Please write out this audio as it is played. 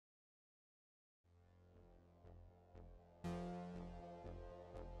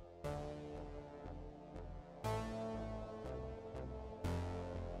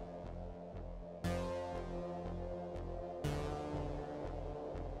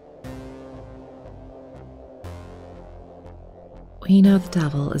We Know the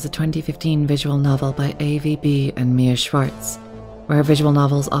Devil is a 2015 visual novel by AVB and Mia Schwartz. Where visual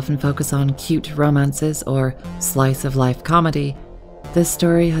novels often focus on cute romances or slice-of-life comedy, this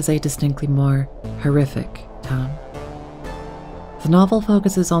story has a distinctly more horrific tone. The novel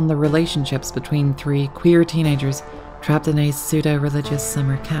focuses on the relationships between three queer teenagers trapped in a pseudo-religious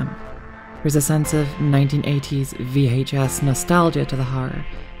summer camp. There's a sense of 1980s VHS nostalgia to the horror,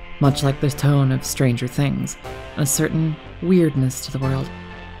 much like the tone of Stranger Things, and a certain weirdness to the world,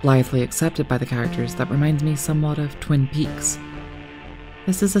 blithely accepted by the characters, that reminds me somewhat of Twin Peaks.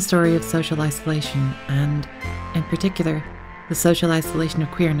 This is a story of social isolation and, in particular, the social isolation of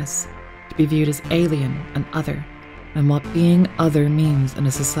queerness, to be viewed as alien and other, and what being other means in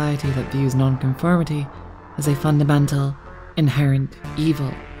a society that views nonconformity as a fundamental, inherent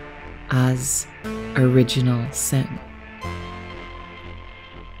evil, as original sin.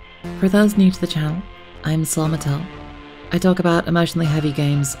 For those new to the channel, I'm Salmatil. I talk about emotionally heavy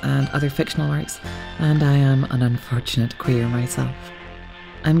games and other fictional works, and I am an unfortunate queer myself.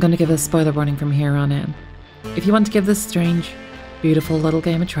 I'm going to give a spoiler warning from here on in. If you want to give this strange, beautiful little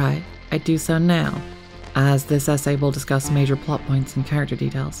game a try, I'd do so now, as this essay will discuss major plot points and character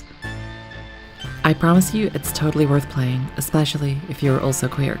details. I promise you it's totally worth playing, especially if you're also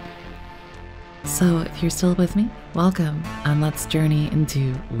queer. So if you're still with me, welcome, and let's journey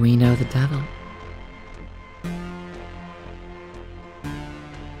into We Know the Devil.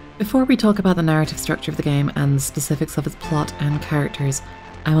 Before we talk about the narrative structure of the game and the specifics of its plot and characters,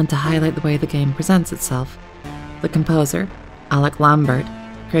 I want to highlight the way the game presents itself. The composer, Alec Lambert,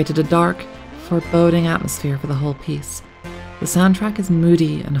 created a dark, foreboding atmosphere for the whole piece. The soundtrack is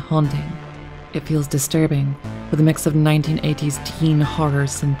moody and haunting. It feels disturbing, with a mix of 1980s teen horror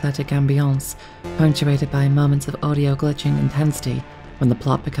synthetic ambience, punctuated by moments of audio glitching intensity when the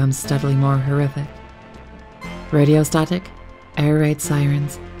plot becomes steadily more horrific. Radio static, air raid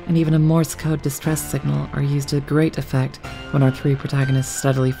sirens, and even a Morse code distress signal are used to great effect when our three protagonists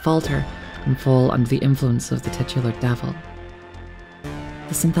steadily falter and fall under the influence of the titular devil.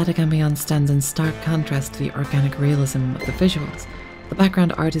 The synthetic ambience stands in stark contrast to the organic realism of the visuals. The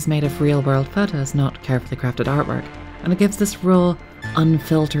background art is made of real-world photos, not carefully crafted artwork, and it gives this raw,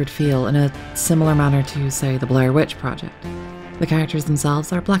 unfiltered feel in a similar manner to, say, the Blair Witch Project. The characters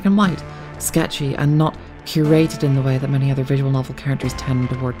themselves are black and white, sketchy, and not curated in the way that many other visual novel characters tend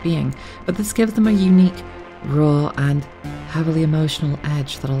toward being, but this gives them a unique, raw, and heavily emotional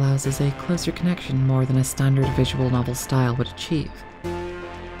edge that allows us a closer connection more than a standard visual novel style would achieve.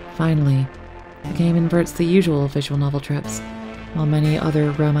 Finally, the game inverts the usual visual novel tropes. While many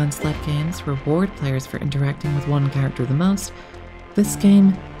other romance-led games reward players for interacting with one character the most, this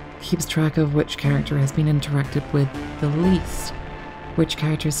game keeps track of which character has been interacted with the least, which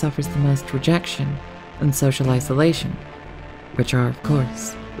character suffers the most rejection and social isolation, which are, of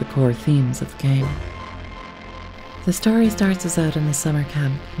course, the core themes of the game. The story starts us out in a summer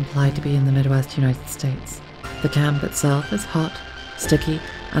camp, implied to be in the Midwest United States. The camp itself is hot, sticky,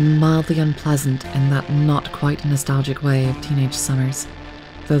 and mildly unpleasant in that not quite nostalgic way of teenage summers.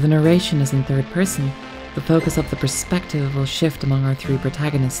 Though the narration is in third person, the focus of the perspective will shift among our three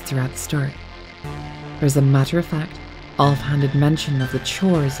protagonists throughout the story. There's a matter-of-fact, offhanded mention of the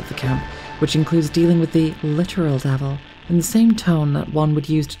chores of the camp, which includes dealing with the literal devil in the same tone that one would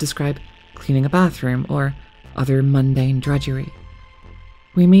use to describe cleaning a bathroom or other mundane drudgery.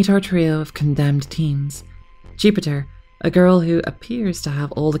 We meet our trio of condemned teens. Jupiter, a girl who appears to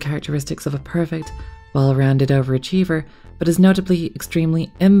have all the characteristics of a perfect, well-rounded overachiever, but is notably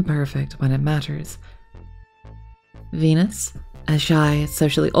extremely imperfect when it matters. Venus, a shy,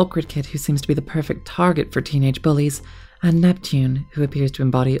 socially awkward kid who seems to be the perfect target for teenage bullies, and Neptune, who appears to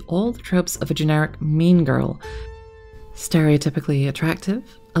embody all the tropes of a generic mean girl, stereotypically attractive,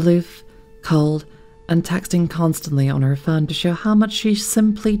 aloof, cold, and texting constantly on her phone to show how much she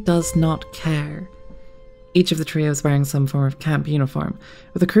simply does not care. Each of the trio is wearing some form of camp uniform,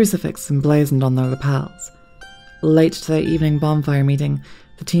 with a crucifix emblazoned on their lapels. Late to their evening bonfire meeting,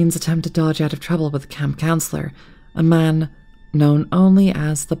 the teens attempt to dodge out of trouble with the camp counselor, a man known only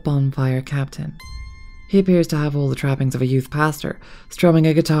as the bonfire captain. He appears to have all the trappings of a youth pastor, strumming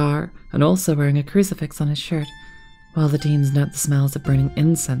a guitar and also wearing a crucifix on his shirt, while the teens note the smells of burning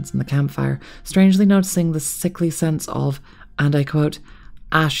incense in the campfire, strangely noticing the sickly sense of, and I quote,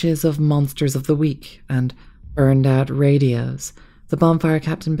 ashes of monsters of the week and burned out radios. The bonfire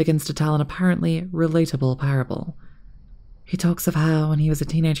captain begins to tell an apparently relatable parable. He talks of how, when he was a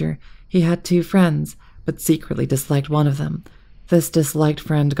teenager, he had two friends, but secretly disliked one of them. This disliked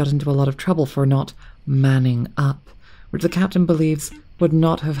friend got into a lot of trouble for not manning up, which the captain believes would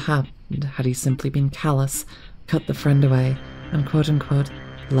not have happened had he simply been callous, cut the friend away, and quote-unquote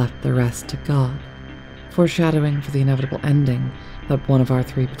left the rest to God, foreshadowing for the inevitable ending that one of our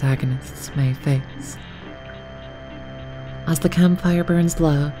three protagonists may face. As the campfire burns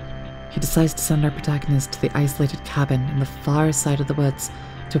low, he decides to send our protagonist to the isolated cabin in the far side of the woods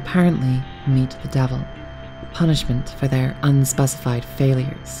to apparently meet the devil, punishment for their unspecified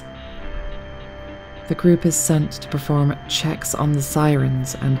failures. The group is sent to perform checks on the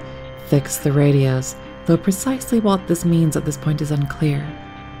sirens and fix the radios, though precisely what this means at this point is unclear.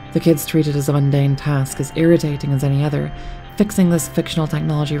 The kids treat it as a mundane task, as irritating as any other. Fixing this fictional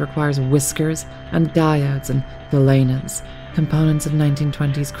technology requires whiskers and diodes and galenas, components of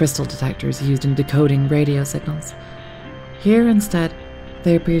 1920s crystal detectors used in decoding radio signals. Here, instead,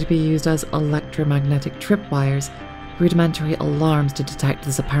 they appear to be used as electromagnetic tripwires, rudimentary alarms to detect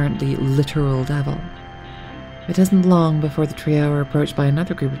this apparently literal devil. It isn't long before the trio are approached by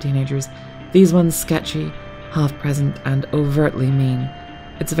another group of teenagers, these ones sketchy, half-present, and overtly mean.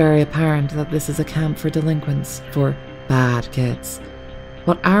 It's very apparent that this is a camp for delinquents, for bad kids.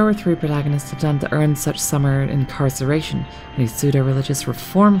 What our three protagonists have done to earn such summer incarceration in a pseudo-religious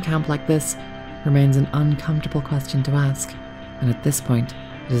reform camp like this remains an uncomfortable question to ask, and at this point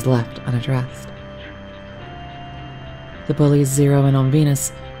it is left unaddressed. The bullies zero in on Venus,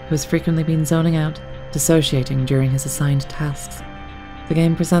 who has frequently been zoning out, dissociating during his assigned tasks. The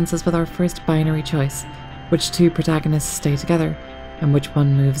game presents us with our first binary choice, which two protagonists stay together and which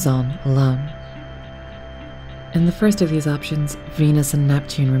one moves on alone. In the first of these options, Venus and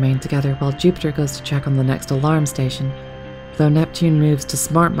Neptune remain together while Jupiter goes to check on the next alarm station. Though Neptune moves to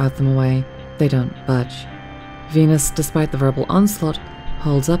smart-mouth them away, they don't budge. Venus, despite the verbal onslaught,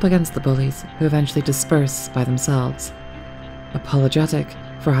 holds up against the bullies, who eventually disperse by themselves. Apologetic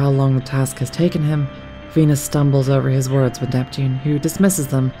for how long the task has taken him, Venus stumbles over his words with Neptune, who dismisses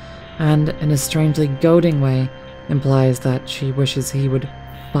them, and, in a strangely goading way, implies that she wishes he would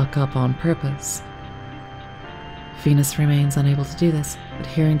fuck up on purpose. Venus remains unable to do this,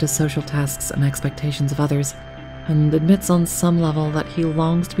 adhering to social tasks and expectations of others, and admits on some level that he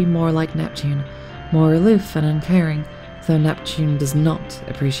longs to be more like Neptune, more aloof and uncaring, though Neptune does not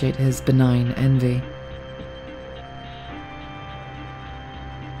appreciate his benign envy.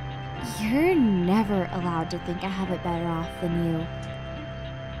 You're never allowed to think I have it better off than you.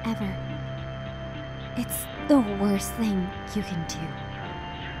 Ever. It's the worst thing you can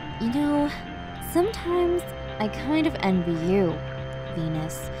do. You know, sometimes I kind of envy you,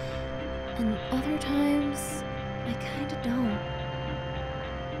 Venus, and other times I kind of don't.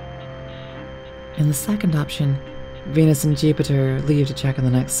 In the second option, Venus and Jupiter leave to check on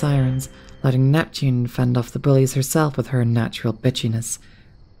the next sirens, letting Neptune fend off the bullies herself with her natural bitchiness.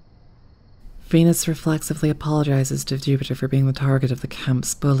 Venus reflexively apologizes to Jupiter for being the target of the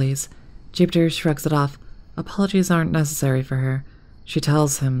camp's bullies. Jupiter shrugs it off. Apologies aren't necessary for her. She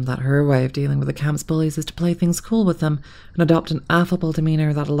tells him that her way of dealing with the camp's bullies is to play things cool with them and adopt an affable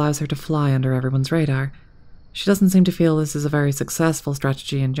demeanor that allows her to fly under everyone's radar. She doesn't seem to feel this is a very successful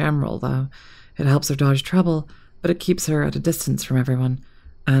strategy in general, though. It helps her dodge trouble, but it keeps her at a distance from everyone,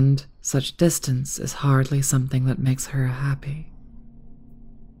 and such distance is hardly something that makes her happy.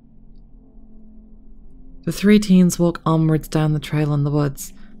 The three teens walk onwards down the trail in the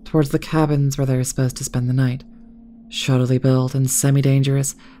woods, towards the cabins where they are supposed to spend the night. Shoddily built and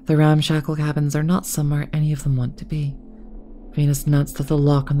semi-dangerous, the ramshackle cabins are not somewhere any of them want to be. Venus notes that the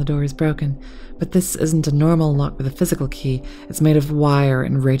lock on the door is broken, but this isn't a normal lock with a physical key. It's made of wire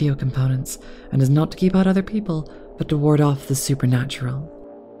and radio components, and is not to keep out other people, but to ward off the supernatural.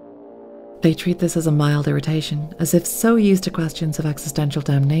 They treat this as a mild irritation, as if so used to questions of existential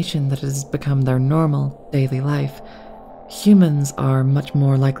damnation that it has become their normal, daily life. Humans are much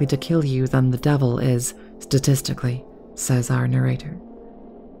more likely to kill you than the devil is, statistically, says our narrator.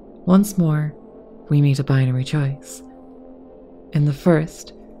 Once more, we meet a binary choice. In the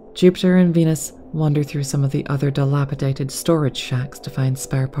first, Jupiter and Venus wander through some of the other dilapidated storage shacks to find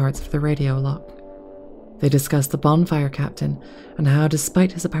spare parts for the radio lock. They discuss the bonfire captain and how,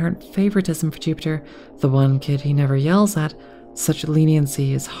 despite his apparent favoritism for Jupiter, the one kid he never yells at, such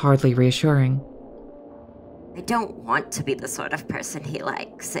leniency is hardly reassuring. I don't want to be the sort of person he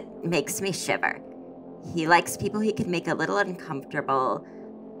likes. It makes me shiver. He likes people he can make a little uncomfortable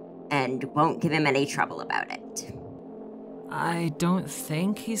and won't give him any trouble about it. I don't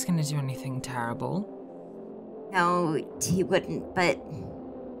think he's gonna do anything terrible. No, he wouldn't, but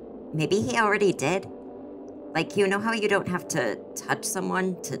maybe he already did. Like, you know how you don't have to touch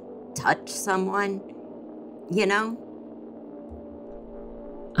someone to touch someone? You know?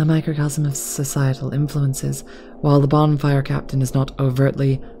 a microcosm of societal influences. While the bonfire captain is not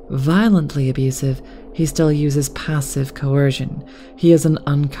overtly, violently abusive, he still uses passive coercion. He is an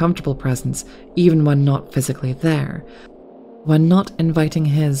uncomfortable presence, even when not physically there. When not inviting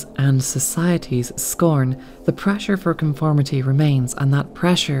his and society's scorn, the pressure for conformity remains, and that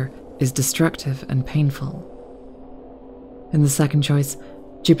pressure is destructive and painful. In the second choice,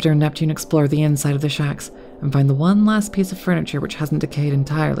 Jupiter and Neptune explore the inside of the shacks and find the one last piece of furniture which hasn't decayed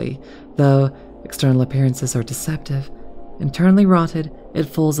entirely, though external appearances are deceptive. Internally rotted, it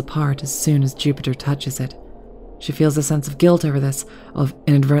falls apart as soon as Jupiter touches it. She feels a sense of guilt over this, of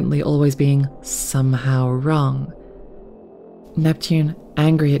inadvertently always being somehow wrong. Neptune,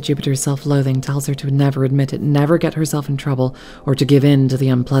 angry at Jupiter's self-loathing, tells her to never admit it, never get herself in trouble, or to give in to the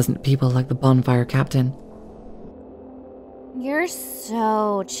unpleasant people like the bonfire captain. You're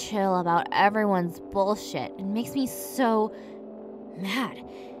so chill about everyone's bullshit. It makes me so mad.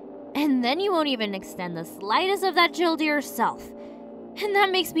 And then you won't even extend the slightest of that chill to yourself. And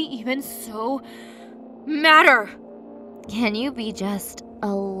that makes me even so madder. Can you be just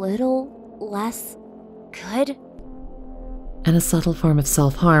a little less good? In a subtle form of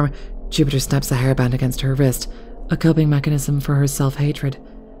self-harm, Jupiter snaps a hairband against her wrist, a coping mechanism for her self-hatred.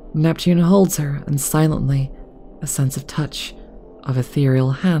 Neptune holds her, and silently, a sense of touch, of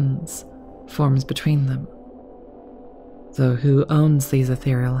ethereal hands, forms between them. Though who owns these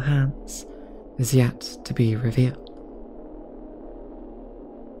ethereal hands is yet to be revealed.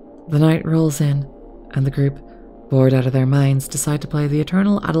 The night rolls in, and the group, bored out of their minds, decide to play the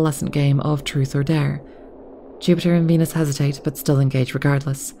eternal adolescent game of truth or dare. Jupiter and Venus hesitate, but still engage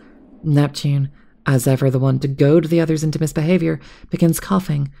regardless. Neptune, as ever the one to goad the others into misbehavior, begins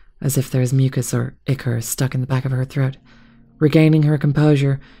coughing as if there is mucus or ichor stuck in the back of her throat. Regaining her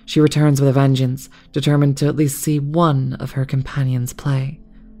composure, she returns with a vengeance, determined to at least see one of her companions play.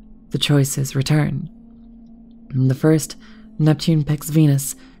 The choices return. In the first, Neptune picks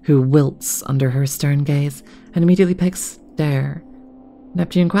Venus, who wilts under her stern gaze, and immediately picks Dare.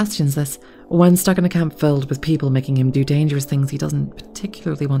 Neptune questions this. When stuck in a camp filled with people making him do dangerous things he doesn't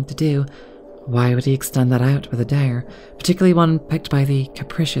particularly want to do, why would he extend that out with a dare, particularly one picked by the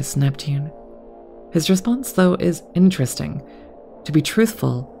capricious Neptune? His response, though, is interesting. To be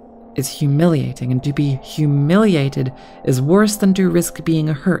truthful is humiliating, and to be humiliated is worse than to risk being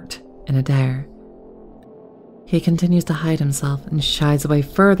hurt in a dare. He continues to hide himself and shies away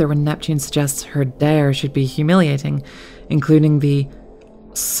further when Neptune suggests her dare should be humiliating, including the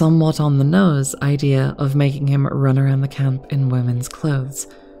somewhat on the nose idea of making him run around the camp in women's clothes.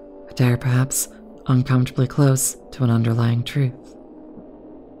 A dare perhaps uncomfortably close to an underlying truth.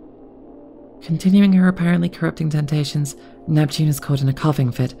 Continuing her apparently corrupting temptations, Neptune is caught in a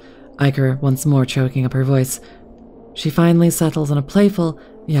coughing fit, ichor once more choking up her voice. She finally settles on a playful,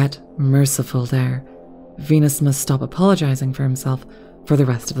 yet merciful dare. Venus must stop apologizing for himself for the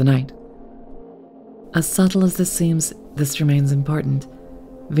rest of the night. As subtle as this seems, this remains important.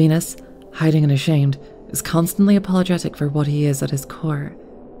 Venus, hiding and ashamed, is constantly apologetic for what he is at his core.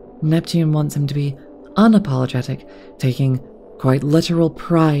 Neptune wants him to be unapologetic, taking quite literal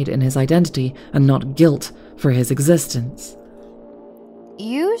pride in his identity and not guilt for his existence.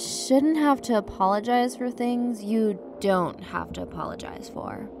 You shouldn't have to apologize for things you don't have to apologize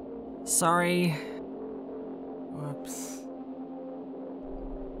for. Sorry. Whoops.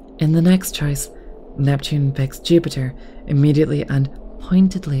 In the next choice, Neptune picks Jupiter, immediately and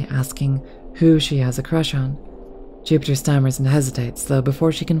pointedly asking who she has a crush on. Jupiter stammers and hesitates, though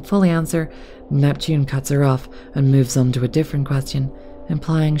before she can fully answer, Neptune cuts her off and moves on to a different question,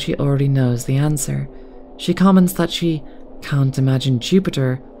 implying she already knows the answer. She comments that she can't imagine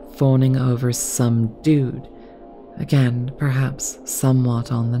Jupiter fawning over some dude. Again, perhaps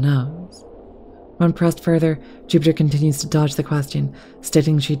somewhat on the nose. When pressed further, Jupiter continues to dodge the question,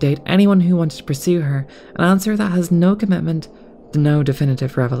 stating she'd date anyone who wanted to pursue her, an answer that has no commitment, no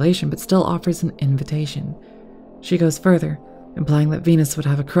definitive revelation, but still offers an invitation. She goes further, implying that Venus would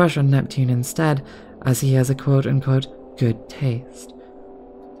have a crush on Neptune instead, as he has a quote-unquote good taste.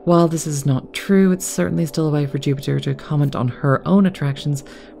 While this is not true, it's certainly still a way for Jupiter to comment on her own attractions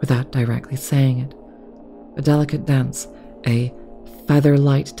without directly saying it. A delicate dance, a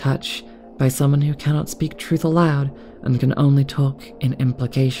feather-light touch by someone who cannot speak truth aloud and can only talk in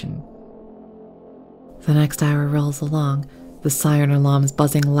implication. The next hour rolls along, the siren alarms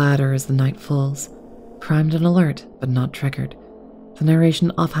buzzing louder as the night falls. Primed and alert, but not triggered. The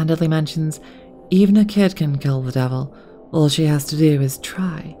narration offhandedly mentions, even a kid can kill the devil. All she has to do is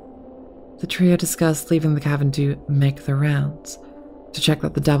try. The trio discuss leaving the cabin to make the rounds, to check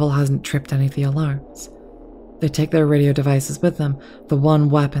that the devil hasn't tripped any of the alarms. They take their radio devices with them, the one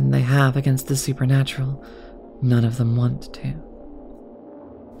weapon they have against the supernatural. None of them want to.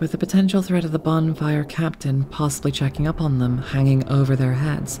 With the potential threat of the bonfire captain possibly checking up on them hanging over their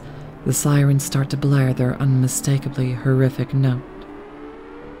heads, the sirens start to blare their unmistakably horrific note.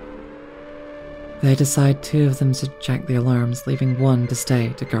 They decide 2 of them to check the alarms, leaving 1 to stay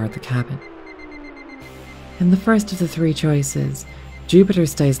to guard the cabin. In the first of the 3 choices, Jupiter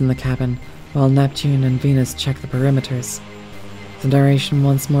stays in the cabin, while Neptune and Venus check the perimeters. The narration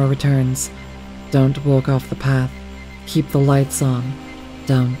once more returns. Don't walk off the path. Keep the lights on.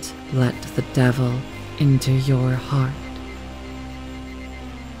 Don't let the devil into your heart.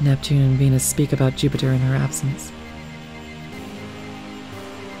 Neptune and Venus speak about Jupiter in her absence.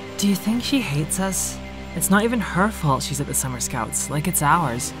 Do you think she hates us? It's not even her fault she's at the Summer Scouts, like it's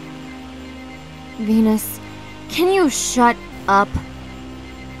ours. Venus, can you shut up?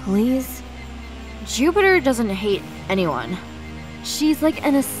 Please? Jupiter doesn't hate anyone. She's like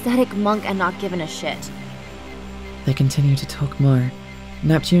an aesthetic monk and not giving a shit. They continue to talk more.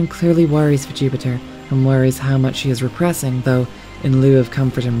 Neptune clearly worries for Jupiter and worries how much she is repressing, though in lieu of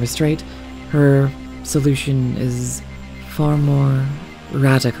comfort and restraint, her solution is far more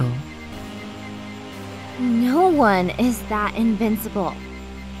radical. No one is that invincible.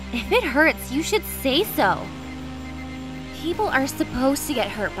 If it hurts, you should say so. People are supposed to get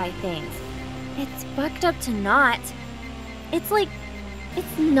hurt by things. It's fucked up to not. It's like,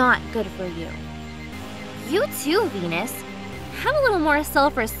 it's not good for you. You too, Venus. Have a little more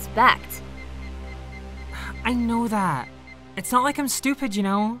self-respect. I know that. It's not like I'm stupid, you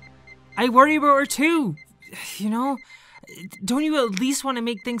know? I worry about her too. You know? Don't you at least want to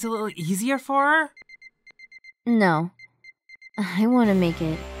make things a little easier for her? No. I want to make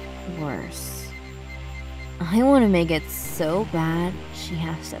it worse. I want to make it so bad she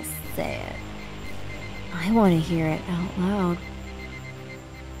has to say it. I want to hear it out loud.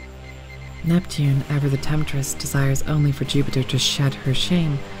 Neptune, ever the temptress, desires only for Jupiter to shed her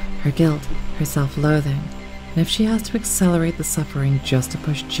shame, her guilt, her self-loathing. And if she has to accelerate the suffering just to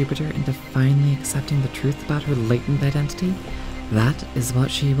push Jupiter into finally accepting the truth about her latent identity, that is what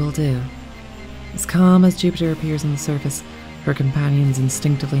she will do. As calm as Jupiter appears on the surface, her companions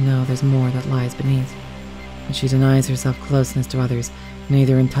instinctively know there's more that lies beneath. And she denies herself closeness to others,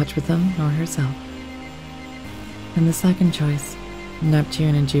 neither in touch with them nor herself. In the second choice,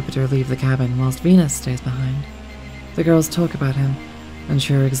 Neptune and Jupiter leave the cabin whilst Venus stays behind. The girls talk about him,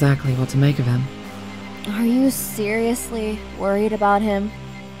 unsure exactly what to make of him. Are you seriously worried about him?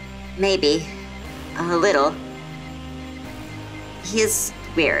 Maybe. A little. He is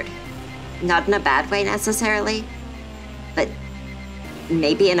weird. Not in a bad way necessarily, but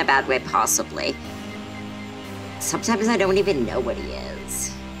maybe in a bad way possibly. Sometimes I don't even know what he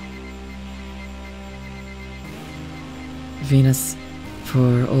is. Venus,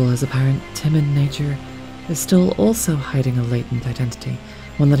 for all his apparent timid nature, is still also hiding a latent identity,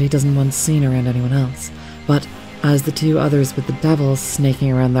 one that he doesn't want seen around anyone else. But as the 2 others with the devil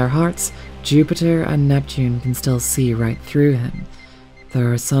snaking around their hearts, Jupiter and Neptune can still see right through him.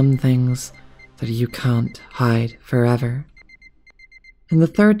 There are some things that you can't hide forever. In the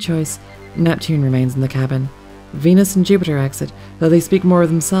third choice, Neptune remains in the cabin. Venus and Jupiter exit, though they speak more of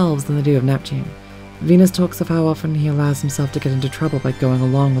themselves than they do of Neptune. Venus talks of how often he allows himself to get into trouble by going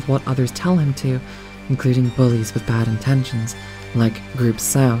along with what others tell him to, including bullies with bad intentions, like Group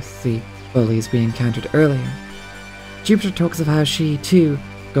South, the bullies we encountered earlier. Jupiter talks of how she, too,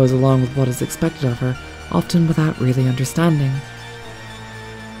 goes along with what is expected of her, often without really understanding.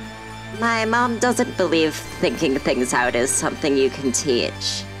 My mom doesn't believe thinking things out is something you can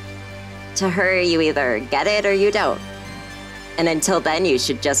teach. To her, you either get it or you don't. And until then, you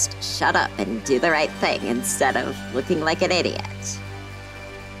should just shut up and do the right thing instead of looking like an idiot.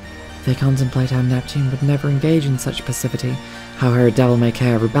 They contemplate how Neptune would never engage in such passivity, how her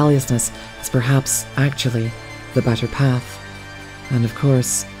devil-may-care rebelliousness is perhaps actually the better path. And of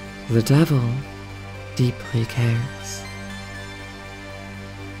course, the devil deeply cares.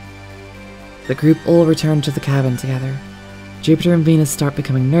 The group all return to the cabin together. Jupiter and Venus start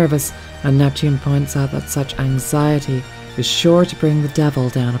becoming nervous, and Neptune points out that such anxiety is sure to bring the devil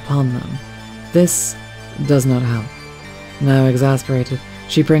down upon them. This does not help. Now exasperated,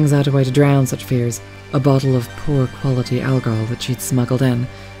 she brings out a way to drown such fears, a bottle of poor quality alcohol that she'd smuggled in,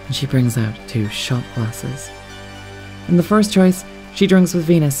 and she brings out 2 shot glasses. In the first choice, she drinks with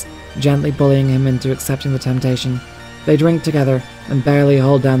Venus, gently bullying him into accepting the temptation. They drink together and barely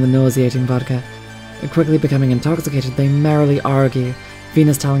hold down the nauseating vodka. Quickly becoming intoxicated, they merrily argue,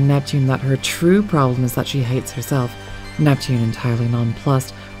 Venus telling Neptune that her true problem is that she hates herself. Neptune, entirely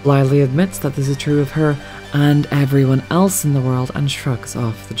nonplussed, blithely admits that this is true of her and everyone else in the world and shrugs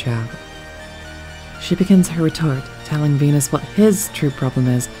off the jab. She begins her retort, telling Venus what his true problem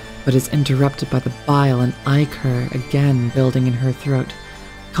is, but is interrupted by the bile and ichor again building in her throat.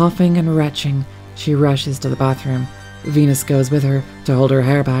 Coughing and retching, she rushes to the bathroom. Venus goes with her to hold her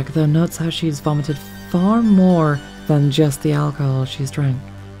hair back, though notes how she's vomited far more than just the alcohol she's drank.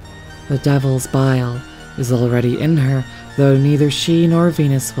 The devil's bile is already in her, though neither she nor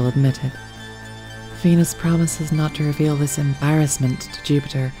Venus will admit it. Venus promises not to reveal this embarrassment to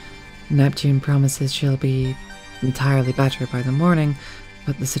Jupiter. Neptune promises she'll be entirely better by the morning,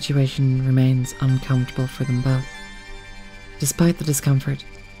 but the situation remains uncomfortable for them both. Despite the discomfort,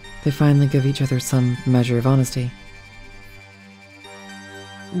 they finally give each other some measure of honesty.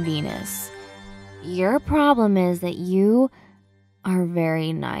 Venus, your problem is that you are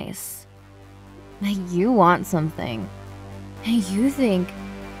very nice. That you want something. And you think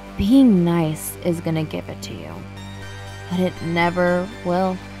being nice is gonna give it to you. But it never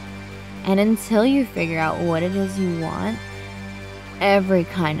will. And until you figure out what it is you want, every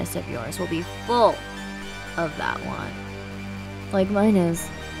kindness of yours will be full of that want. Like mine is.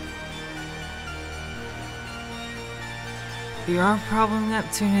 Your problem,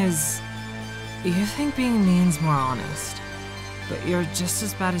 Neptune, is you think being mean's more honest, but you're just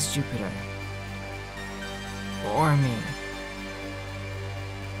as bad as Jupiter. Or me.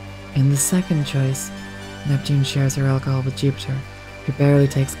 In the second choice, Neptune shares her alcohol with Jupiter, who barely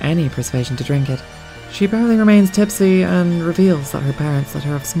takes any persuasion to drink it. She barely remains tipsy and reveals that her parents let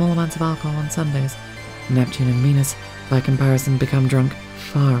her have small amounts of alcohol on Sundays. Neptune and Venus, by comparison, become drunk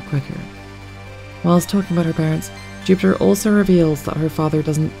far quicker. Whilst talking about her parents, Jupiter also reveals that her father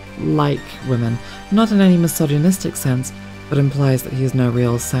doesn't like women, not in any misogynistic sense, but implies that he has no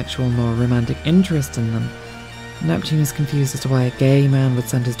real sexual nor romantic interest in them. Neptune is confused as to why a gay man would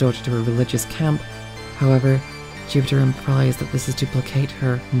send his daughter to a religious camp. However, Jupiter implies that this is to placate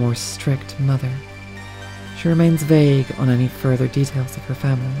her more strict mother. She remains vague on any further details of her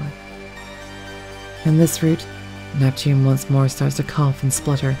family life. In this route, Neptune once more starts to cough and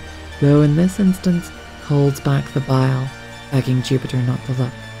splutter, though in this instance holds back the bile, begging Jupiter not to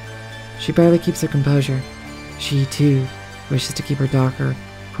look. She barely keeps her composure. She, too, wishes to keep her darker,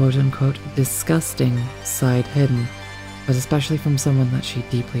 quote-unquote, disgusting side hidden, but especially from someone that she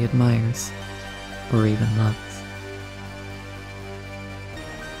deeply admires, or even loves.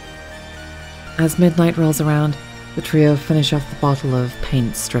 As midnight rolls around, the trio finish off the bottle of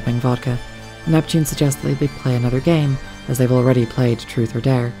paint-stripping vodka. Neptune suggests that they play another game, as they've already played Truth or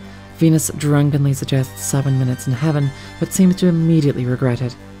Dare. Venus drunkenly suggests 7 minutes in heaven, but seems to immediately regret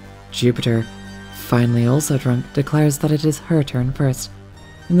it. Jupiter, finally also drunk, declares that it is her turn first.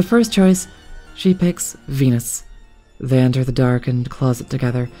 In the first choice, she picks Venus. They enter the darkened closet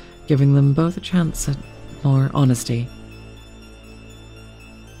together, giving them both a chance at more honesty.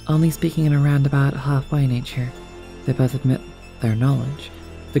 Only speaking in a roundabout halfway nature, they both admit their knowledge.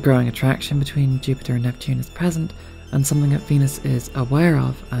 The growing attraction between Jupiter and Neptune is present, and something that Venus is aware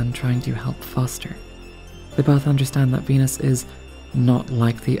of and trying to help foster. They both understand that Venus is not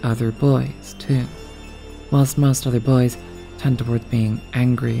like the other boys, too. Whilst most other boys tend towards being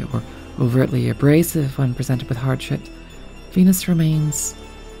angry or overtly abrasive when presented with hardships, Venus remains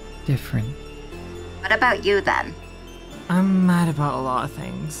different. What about you then? I'm mad about a lot of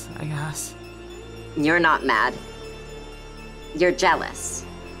things, I guess. You're not mad. You're jealous.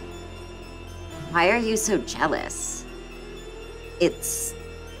 Why are you so jealous? It's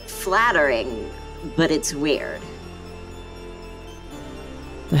flattering, but it's weird.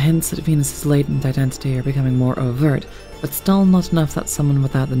 The hints at Venus's latent identity are becoming more overt, but still not enough that someone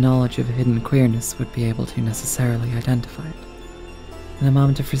without the knowledge of hidden queerness would be able to necessarily identify it. In a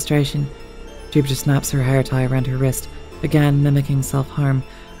moment of frustration, Jupiter snaps her hair tie around her wrist, again mimicking self-harm,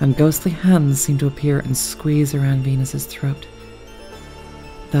 and ghostly hands seem to appear and squeeze around Venus's throat.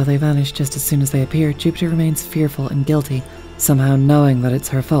 Though they vanish just as soon as they appear, Jupiter remains fearful and guilty, somehow knowing that it's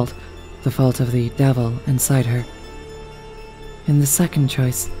her fault, the fault of the devil inside her. In the second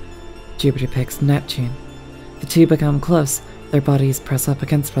choice, Jupiter picks Neptune. The two become close, their bodies press up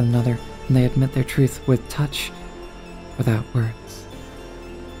against one another, and they admit their truth with touch, without words.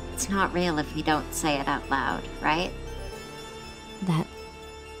 It's not real if we don't say it out loud, right?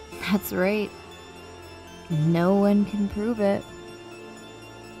 That's right. No one can prove it.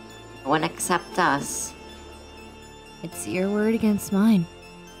 No one except us. It's your word against mine.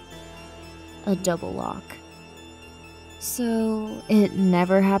 A double lock. So, it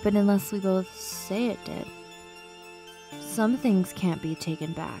never happened unless we both say it did. Some things can't be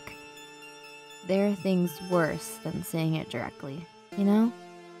taken back. There are things worse than saying it directly, you know?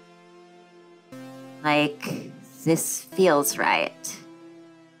 Like, this feels right.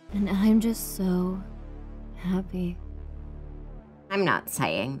 And I'm just so happy. I'm not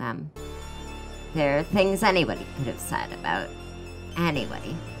saying them. They're things anybody could have said about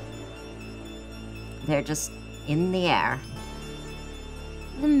anybody. They're just in the air.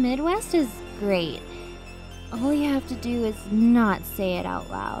 The Midwest is great. All you have to do is not say it out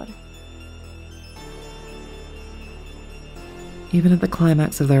loud. Even at the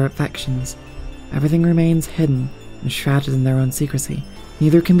climax of their affections, everything remains hidden and shrouded in their own secrecy.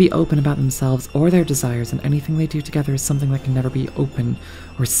 Neither can be open about themselves or their desires, and anything they do together is something that can never be open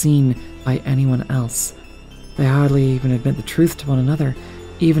or seen by anyone else. They hardly even admit the truth to one another,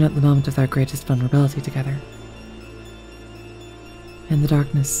 even at the moment of their greatest vulnerability together. In the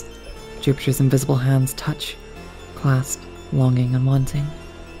darkness, Jupiter's invisible hands touch, clasp, longing and wanting.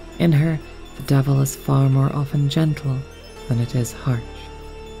 In her, the devil is far more often gentle than it is harsh.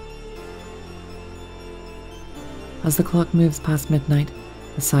 As the clock moves past midnight,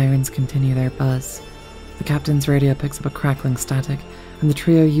 the sirens continue their buzz. The captain's radio picks up a crackling static, and the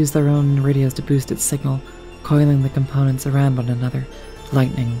trio use their own radios to boost its signal, coiling the components around one another,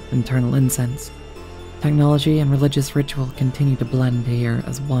 lightning internal incense. Technology and religious ritual continue to blend here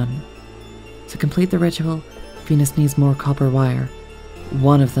as one. To complete the ritual, Venus needs more copper wire.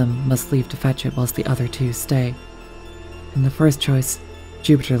 One of them must leave to fetch it whilst the other two stay. In the first choice,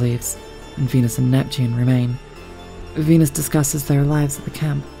 Jupiter leaves, and Venus and Neptune remain. Venus discusses their lives at the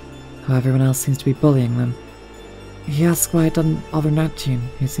camp, how everyone else seems to be bullying them. He asks why it doesn't bother Neptune,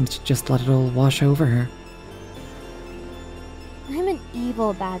 who seems to just let it all wash over her. I'm an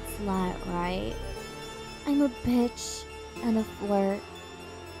evil bad slut, right? I'm a bitch and a flirt.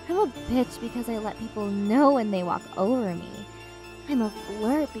 I'm a bitch because I let people know when they walk over me. I'm a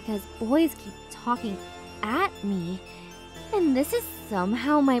flirt because boys keep talking at me. And this is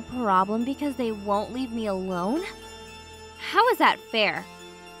somehow my problem because they won't leave me alone? How is that fair?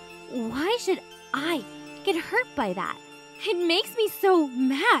 Why should I get hurt by that? It makes me so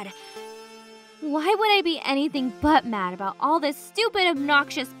mad. Why would I be anything but mad about all this stupid,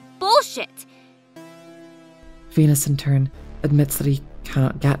 obnoxious bullshit? Venus, in turn, admits that he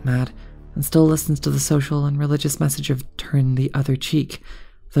cannot get mad, and still listens to the social and religious message of turn the other cheek,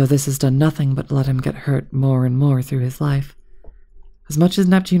 though this has done nothing but let him get hurt more and more through his life. As much as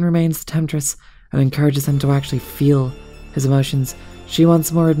Neptune remains the temptress and encourages him to actually feel his emotions, she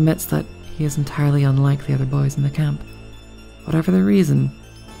once more admits that he is entirely unlike the other boys in the camp. Whatever the reason,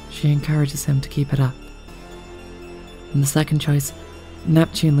 she encourages him to keep it up. In the second choice,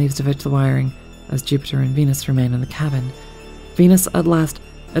 Neptune leaves to fetch the wiring, as Jupiter and Venus remain in the cabin. Venus at last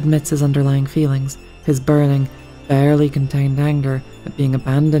admits his underlying feelings, his burning, barely contained anger at being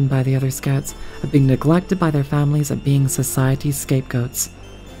abandoned by the other scouts, at being neglected by their families, at being society's scapegoats.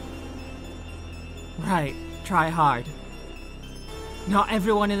 Right, try hard. Not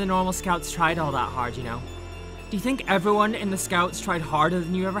everyone in the normal scouts tried all that hard, you know. Do you think everyone in the scouts tried harder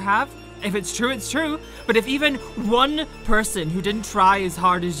than you ever have? If it's true, it's true. But if even one person who didn't try as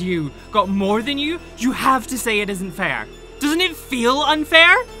hard as you got more than you have to say it isn't fair. Doesn't it feel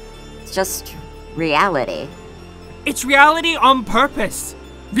unfair? It's just reality. It's reality on purpose.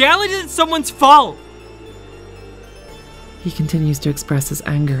 Reality that's someone's fault. He continues to express his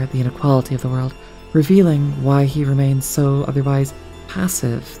anger at the inequality of the world, revealing why he remains so otherwise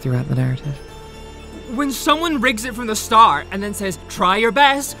passive throughout the narrative. When someone rigs it from the start and then says, try your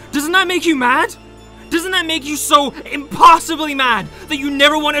best, doesn't that make you mad? Doesn't that make you so impossibly mad that you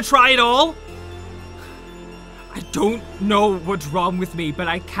never want to try at all? I don't know what's wrong with me, but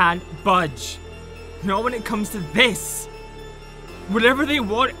I can't budge. Not when it comes to this. Whatever they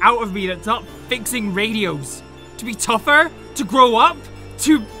want out of me that's not fixing radios. To be tougher? To grow up?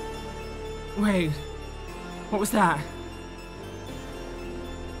 To... Wait. What was that?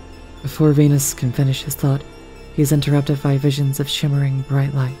 Before Venus can finish his thought, he is interrupted by visions of shimmering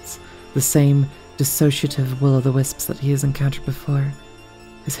bright lights, the same dissociative will-o'-the-wisps that he has encountered before.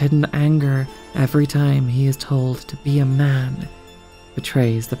 His hidden anger every time he is told to be a man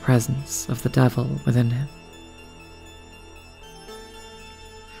betrays the presence of the devil within him.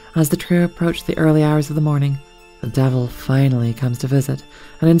 As the trio approach the early hours of the morning, the devil finally comes to visit,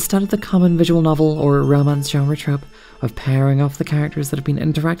 and instead of the common visual novel or romance genre trope of pairing off the characters that have been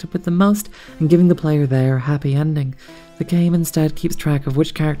interacted with the most and giving the player their happy ending, the game instead keeps track of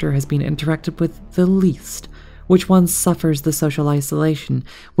which character has been interacted with the least, which one suffers the social isolation,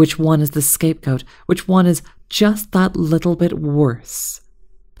 which one is the scapegoat, which one is just that little bit worse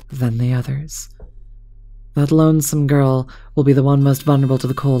than the others. That lonesome girl will be the one most vulnerable to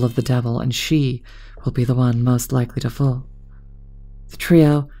the call of the devil, and she will be the one most likely to fall. The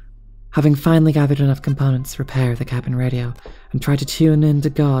trio, Having finally gathered enough components to repair the cabin radio and try to tune into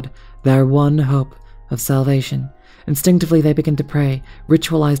God, their one hope of salvation, instinctively they begin to pray,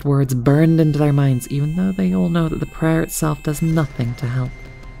 ritualized words burned into their minds, even though they all know that the prayer itself does nothing to help.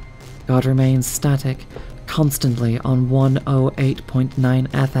 God remains static, constantly on 108.9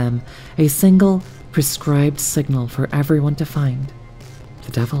 FM, a single prescribed signal for everyone to find.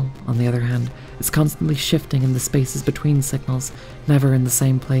 The devil, on the other hand, is constantly shifting in the spaces between signals, never in the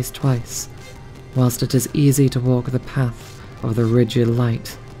same place twice. Whilst it is easy to walk the path of the rigid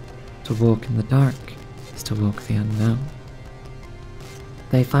light, to walk in the dark is to walk the unknown.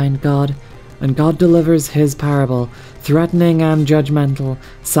 They find God, and God delivers his parable, threatening and judgmental,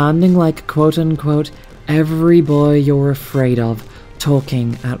 sounding like quote-unquote every boy you're afraid of,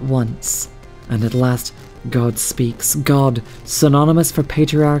 talking at once. And at last, God speaks. God, synonymous for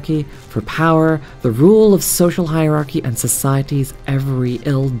patriarchy, for power, the rule of social hierarchy, and society's every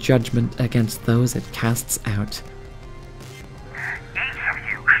ill judgment against those it casts out. Each of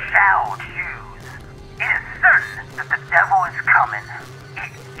you shall choose. It is certain that the devil is coming. It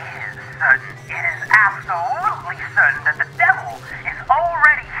is certain. It is absolutely certain that the devil is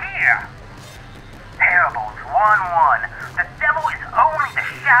already here. Parables 1:1. The devil is only the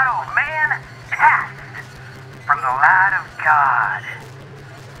shadow of man cast from the light of God.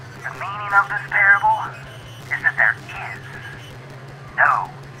 The meaning of this parable is that there is no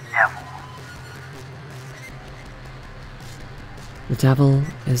devil. The devil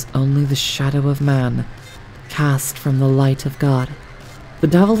is only the shadow of man, cast from the light of God. The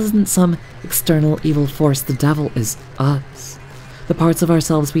devil isn't some external evil force, the devil is us. The parts of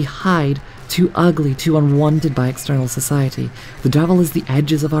ourselves we hide, too ugly, too unwanted by external society. The devil is the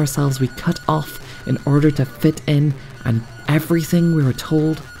edges of ourselves we cut off in order to fit in, and everything we were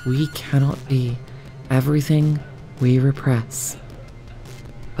told we cannot be. Everything we repress.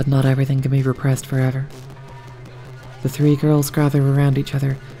 But not everything can be repressed forever. The three girls gather around each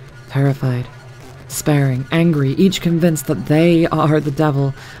other, terrified, despairing, angry, each convinced that they are the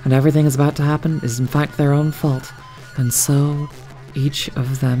devil, and everything is about to happen is in fact their own fault, and so each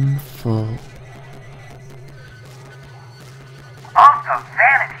of them fall. Also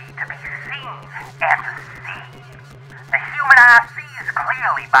vanity to be seen and to see. The human eye sees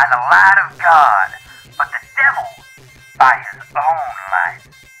clearly by the light of God, but the devil by his own light,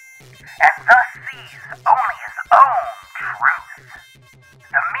 and thus sees only his own truth.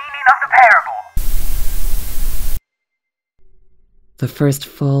 The meaning of the parable. The first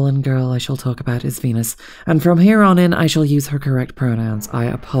fallen girl I shall talk about is Venus, and from here on in I shall use her correct pronouns. I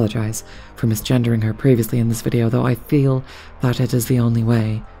apologize for misgendering her previously in this video, though I feel that it is the only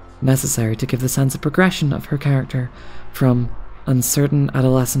way necessary to give the sense of progression of her character from uncertain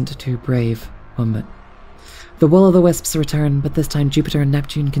adolescent to brave woman. The will-o'-the-wisps return, but this time Jupiter and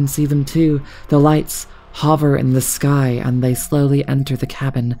Neptune can see them too. The lights hover in the sky and they slowly enter the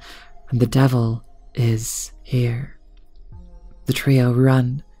cabin, and the devil is here. The trio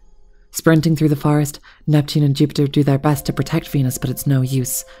run. Sprinting through the forest, Neptune and Jupiter do their best to protect Venus, but it's no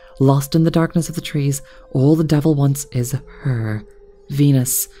use. Lost in the darkness of the trees, all the devil wants is her,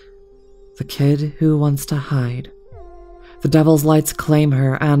 Venus, the kid who wants to hide. The devil's lights claim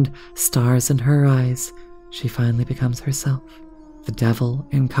her, and, stars in her eyes, she finally becomes herself, the devil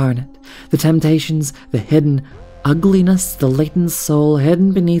incarnate. The temptations, the hidden ugliness, the latent soul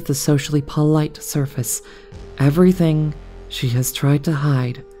hidden beneath the socially polite surface, everything she has tried to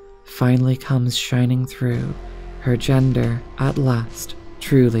hide finally comes shining through, her gender at last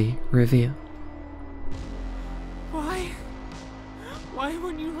truly revealed. Why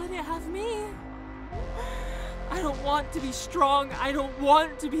wouldn't you let it have me? I don't want to be strong. I don't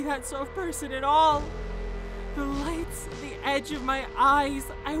want to be that sort of person at all. The lights at the edge of my eyes,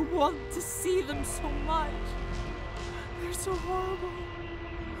 I want to see them so much. They're so horrible.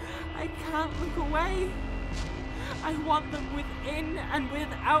 I can't look away. I want them within and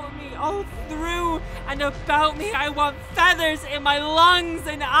without me, all through and about me. I want feathers in my lungs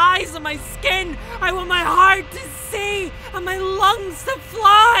and eyes on my skin. I want my heart to see and my lungs to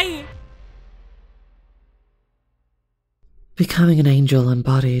fly. Becoming an angel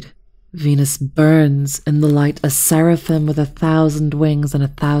embodied, Venus burns in the light, a seraphim with 1,000 wings and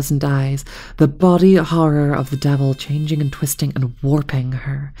 1,000 eyes, the body horror of the devil changing and twisting and warping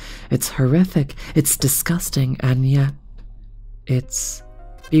her. It's horrific, it's disgusting, and yet it's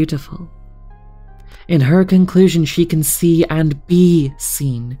beautiful. In her conclusion, she can see and be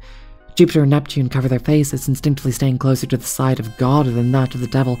seen. Jupiter and Neptune cover their faces, instinctively staying closer to the side of God than that of the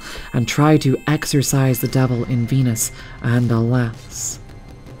devil, and try to exorcise the devil in Venus, and alas,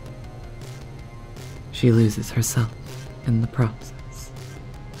 she loses herself in the process.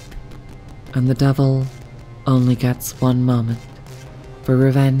 And the devil only gets one moment. For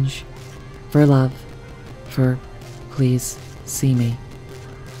revenge, for love, for please see me.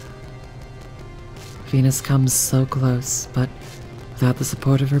 Venus comes so close, but without the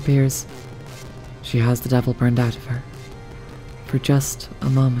support of her peers, she has the devil burned out of her. For just a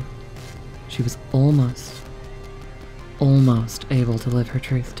moment, she was almost able to live her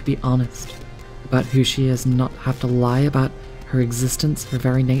truth, to be honest about who she is and not have to lie about her existence, her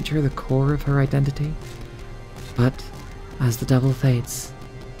very nature, the core of her identity. But as the devil fades,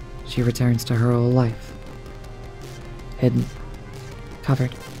 she returns to her old life. Hidden,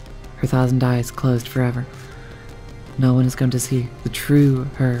 covered, her 1,000 eyes closed forever. No one is going to see the true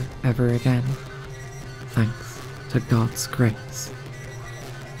her ever again, thanks to God's grace.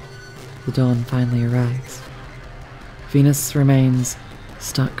 The dawn finally arrives. Venus remains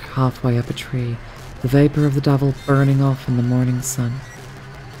stuck halfway up a tree, the vapor of the devil burning off in the morning sun.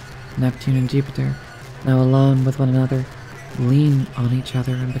 Neptune and Jupiter, now alone with one another, lean on each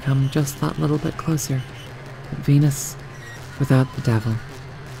other and become just that little bit closer. But Venus, without the devil,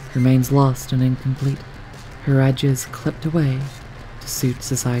 remains lost and incomplete, her edges clipped away to suit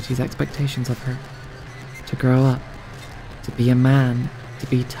society's expectations of her. To grow up, to be a man, to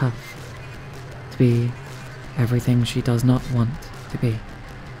be tough, to be everything she does not want to be.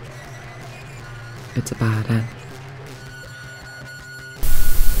 It's a bad end.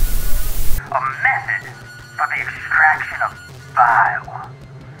 A method for the extraction of bile.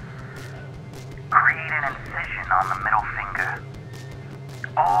 Create an incision on the middle finger.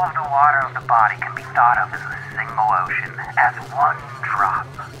 All of the water of the body can be thought of as a single ocean, as one drop.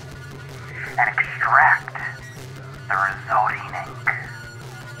 And extract the resulting ink.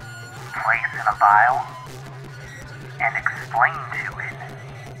 Place in a vial and explain to it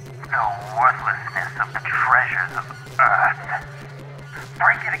the worthlessness of the treasures of Earth.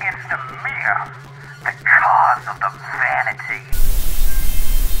 Break it against Amir, the cause of the vanity.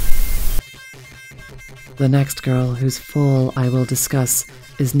 The next girl whose fall I will discuss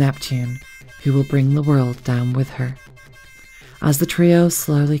is Neptune, who will bring the world down with her. As the trio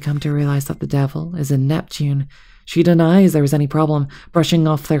slowly come to realize that the devil is in Neptune, she denies there was any problem, brushing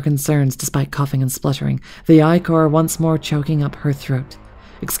off their concerns despite coughing and spluttering, the ichor once more choking up her throat.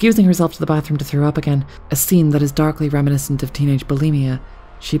 Excusing herself to the bathroom to throw up again, a scene that is darkly reminiscent of teenage bulimia,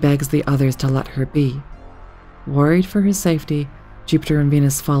 she begs the others to let her be. Worried for her safety, Jupiter and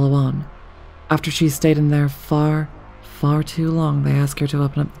Venus follow on. After she's stayed in there far too long, they ask her to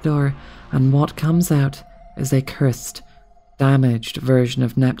open up the door, and what comes out is a cursed, damaged version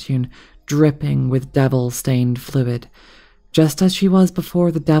of Neptune, dripping with devil-stained fluid. Just as she was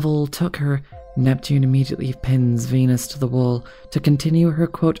before the devil took her, Neptune immediately pins Venus to the wall to continue her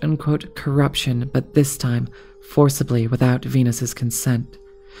quote-unquote corruption, but this time forcibly without Venus's consent.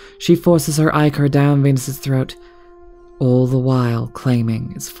 She forces her ichor down Venus's throat, all the while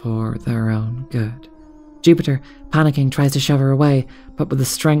claiming it's for their own good. Jupiter, panicking, tries to shove her away, but with the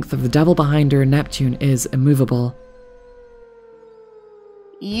strength of the devil behind her, Neptune is immovable.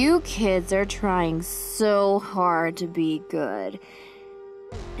 You kids are trying so hard to be good.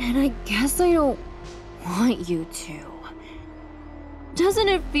 And I guess I don't want you to. Doesn't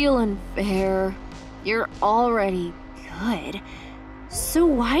it feel unfair? You're already good. So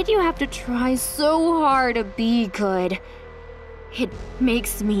why do you have to try so hard to be good? It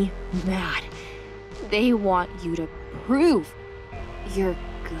makes me mad. They want you to prove you're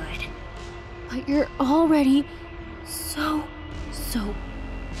good. But you're already so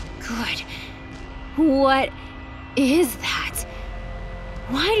good. What is that?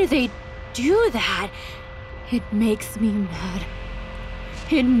 Why do they do that? It makes me mad.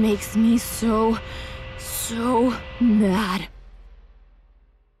 It makes me so mad.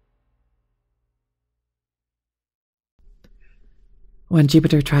 When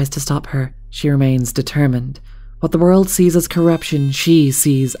Jupiter tries to stop her, she remains determined. What the world sees as corruption, she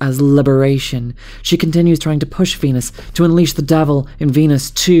sees as liberation. She continues trying to push Venus, to unleash the devil in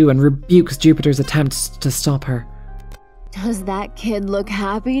Venus too, and rebukes Jupiter's attempts to stop her. Does that kid look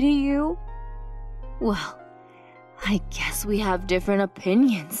happy to you? Well, I guess we have different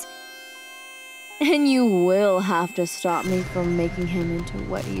opinions. And you will have to stop me from making him into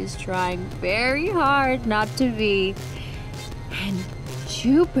what he's trying very hard not to be. And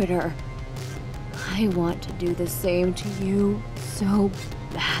Jupiter, I want to do the same to you so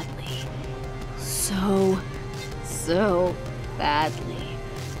badly. So badly.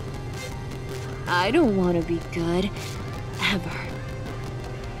 I don't want to be good, ever.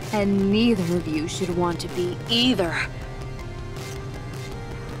 And neither of you should want to be either.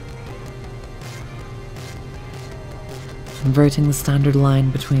 Inverting the standard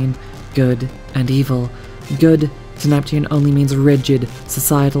line between good and evil. Good to Neptune only means rigid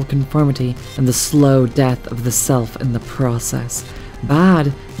societal conformity and the slow death of the self in the process.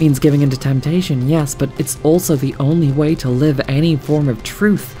 Bad means giving into temptation, yes, but it's also the only way to live any form of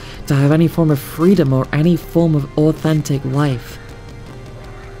truth, to have any form of freedom or any form of authentic life.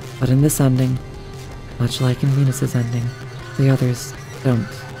 But in this ending, much like in Venus's ending, the others don't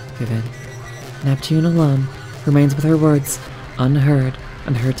give in. Neptune alone remains with her words unheard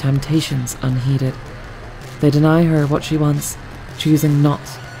and her temptations unheeded. They deny her what she wants, choosing not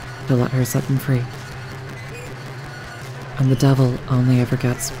to let her set them free. And the devil only ever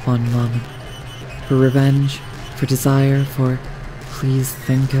gets one moment. For revenge, for desire, for please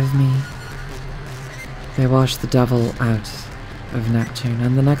think of me. They wash the devil out of Neptune,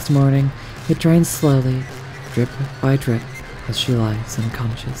 and the next morning it drains slowly, drip by drip, as she lies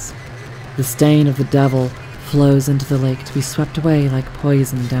unconscious. The stain of the devil flows into the lake to be swept away like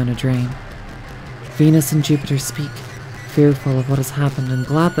poison down a drain. Venus and Jupiter speak, fearful of what has happened and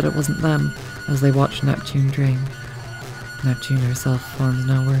glad that it wasn't them, as they watch Neptune drain. Neptune herself forms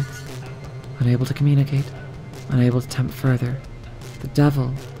no words, unable to communicate, unable to tempt further. The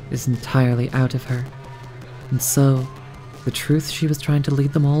devil is entirely out of her, and so the truth she was trying to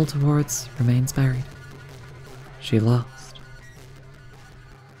lead them all towards remains buried. She lost.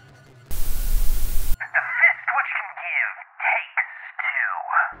 The fist which can give takes too,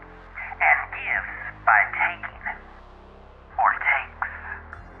 and gives by taking, or takes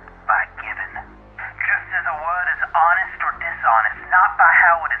by giving. Just as a word is honest or dishonest, not by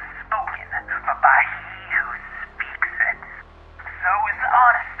how it is spoken, but by he who speaks it, so is the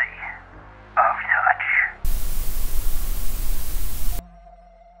honesty of touch.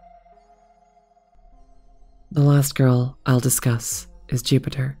 The last girl I'll discuss is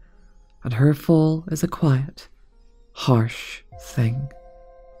Jupiter, and her fall is a quiet, harsh thing.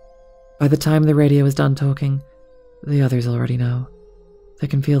 By the time the radio is done talking, the others already know. They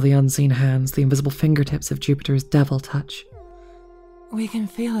can feel the unseen hands, the invisible fingertips of Jupiter's devil touch. We can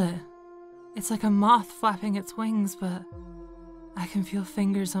feel it. It's like a moth flapping its wings, but I can feel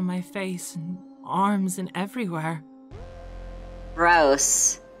fingers on my face and arms and everywhere.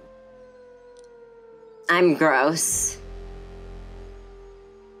 Gross. I'm gross.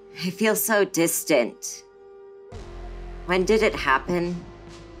 I feel so distant. When did it happen?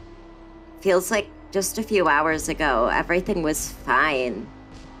 Feels like just a few hours ago, everything was fine.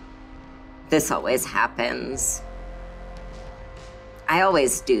 This always happens. I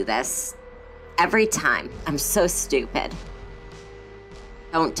always do this. Every time. I'm so stupid.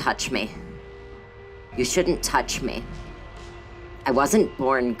 Don't touch me. You shouldn't touch me. I wasn't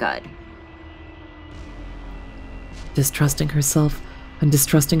born good. Distrusting herself and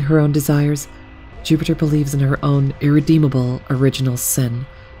distrusting her own desires, Jupiter believes in her own irredeemable original sin.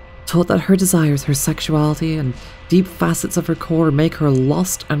 Taught that her desires, her sexuality, and deep facets of her core make her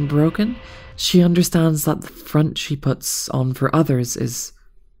lost and broken, she understands that the front she puts on for others is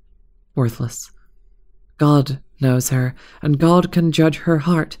worthless. God knows her, and God can judge her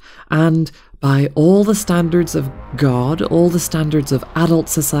heart, and by all the standards of God, all the standards of adult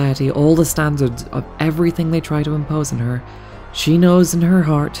society, all the standards of everything they try to impose on her, she knows in her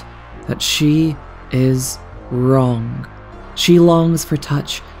heart that she is wrong. She longs for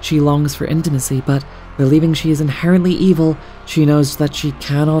touch, she longs for intimacy, but believing she is inherently evil, she knows that she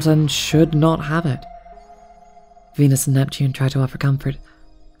cannot and should not have it. Venus and Neptune try to offer comfort,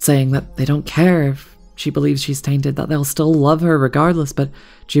 saying that they don't care if she believes she's tainted, that they'll still love her regardless, but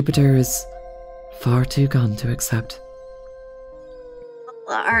Jupiter is far too gone to accept.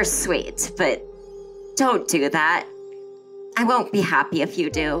 Are sweet, but don't do that. I won't be happy if you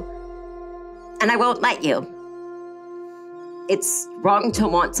do. And I won't let you. It's wrong to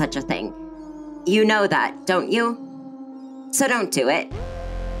want such a thing. You know that, don't you? So don't do it.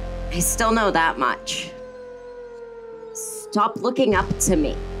 I still know that much. Stop looking up to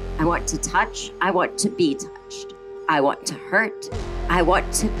me. I want to touch. I want to be touched. I want to hurt. I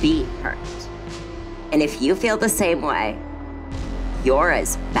want to be hurt. And if you feel the same way, you're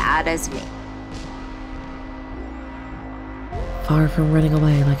as bad as me. Far from running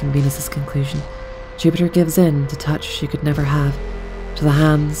away like in Venus's conclusion, Jupiter gives in to touch she could never have, to the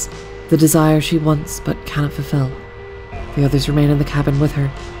hands, the desire she wants but cannot fulfill. The others remain in the cabin with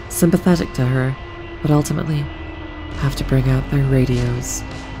her, sympathetic to her, but ultimately have to bring out their radios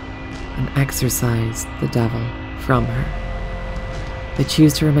and exorcise the devil from her. They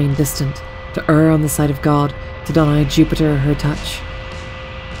choose to remain distant, to err on the side of God, to deny Jupiter her touch.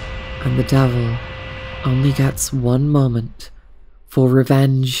 And the devil only gets one moment for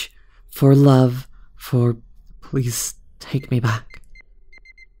revenge, for love, for please take me back.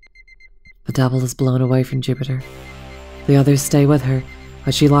 the devil is blown away from Jupiter. The others stay with her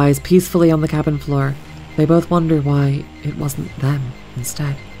as she lies peacefully on the cabin floor. They both wonder why it wasn't them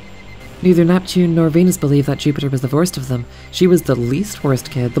instead. Neither Neptune nor Venus believe that Jupiter was the worst of them. She was the least worst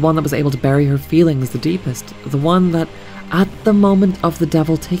kid, the one that was able to bury her feelings the deepest, the one that, at the moment of the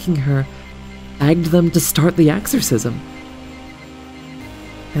devil taking her, begged them to start the exorcism.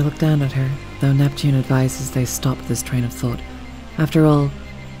 They look down at her, though Neptune advises they stop this train of thought. After all,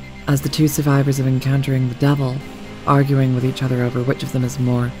 as the two survivors of encountering the devil, arguing with each other over which of them is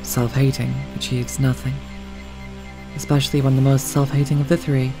more self-hating achieves nothing. Especially when the most self-hating of the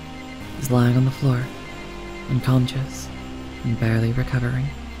three is lying on the floor, unconscious and barely recovering.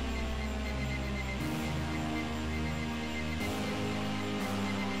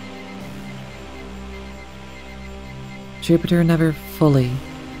 Jupiter never fully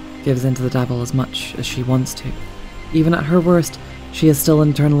gives in to the devil as much as she wants to. Even at her worst, she has still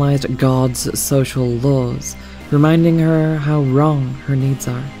internalized God's social laws, reminding her how wrong her needs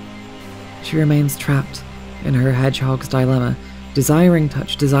are. She remains trapped in her hedgehog's dilemma, desiring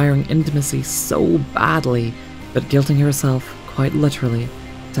touch, desiring intimacy so badly, but guilting herself, quite literally,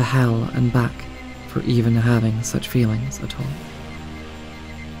 to hell and back for even having such feelings at all.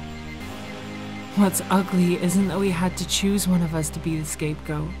 What's ugly isn't that we had to choose one of us to be the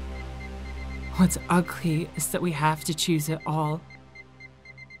scapegoat. What's ugly is that we have to choose it all.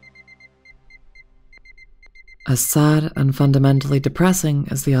 As sad and fundamentally depressing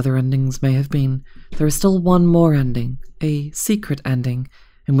as the other endings may have been, there is still one more ending, a secret ending,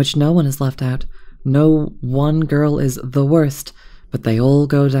 in which no one is left out. No one girl is the worst, but they all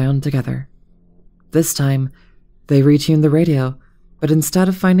go down together. This time, they retune the radio, but instead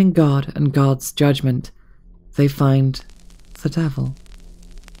of finding God and God's judgment, they find the devil.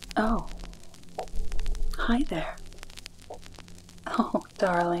 Oh. Hi there. Oh,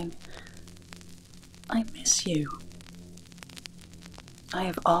 darling. I miss you. I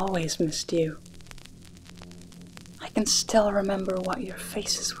have always missed you. I can still remember what your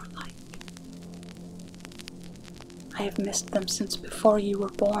faces were like. I have missed them since before you were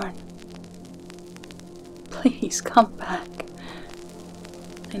born. Please come back.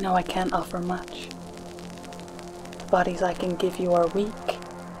 I know I can't offer much. The bodies I can give you are weak.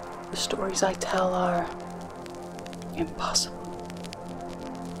 The stories I tell are impossible.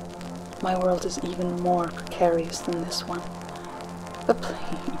 My world is even more precarious than this one. But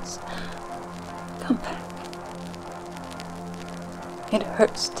please, come back. It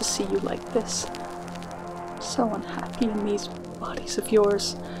hurts to see you like this. So unhappy in these bodies of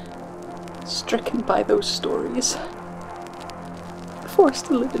yours, stricken by those stories. Forced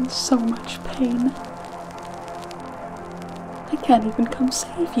to live in so much pain. I can't even come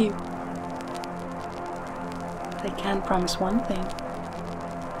save you. But I can promise one thing.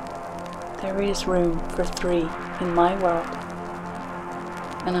 There is room for 3 in my world,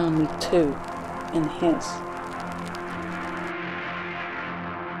 and only 2 in his.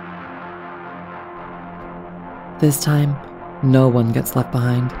 This time, no one gets left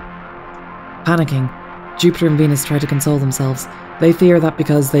behind. Panicking, Jupiter and Venus try to console themselves. They fear that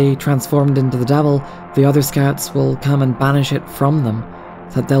because they transformed into the devil, the other scouts will come and banish it from them,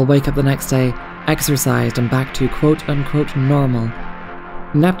 so that they'll wake up the next day, exorcised and back to quote-unquote normal.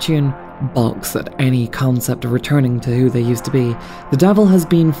 Neptune balks at any concept of returning to who they used to be. The devil has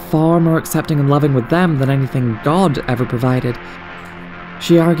been far more accepting and loving with them than anything God ever provided.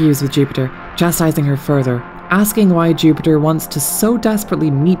 She argues with Jupiter, chastising her further, asking why Jupiter wants to so desperately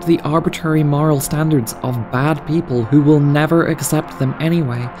meet the arbitrary moral standards of bad people who will never accept them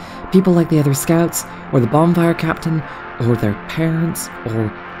anyway. People like the other scouts, or the bonfire captain, or their parents,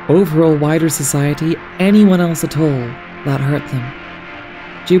 or overall wider society, anyone else at all that hurt them.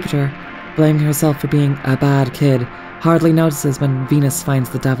 Jupiter, blaming herself for being a bad kid, hardly notices when Venus finds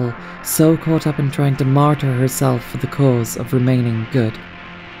the devil, so caught up in trying to martyr herself for the cause of remaining good.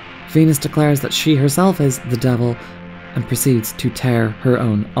 Venus declares that she herself is the devil and proceeds to tear her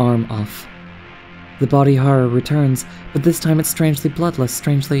own arm off. The body horror returns, but this time it's strangely bloodless,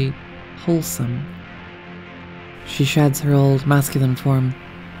 strangely wholesome. She sheds her old masculine form.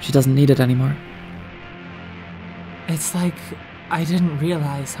 She doesn't need it anymore. It's like I didn't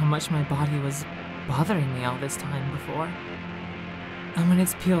realize how much my body was bothering me all this time before. And when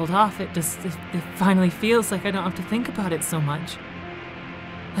it's peeled off, it finally feels like I don't have to think about it so much.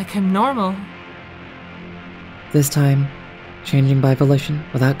 Like I'm normal. This time, changing by volition,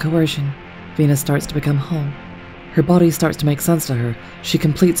 without coercion, Venus starts to become whole. Her body starts to make sense to her. She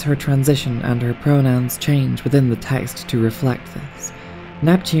completes her transition and her pronouns change within the text to reflect this.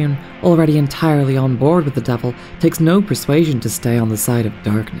 Neptune, already entirely on board with the devil, takes no persuasion to stay on the side of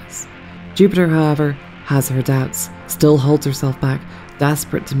darkness. Jupiter, however, has her doubts, still holds herself back,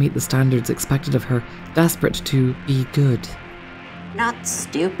 desperate to meet the standards expected of her, desperate to be good. Not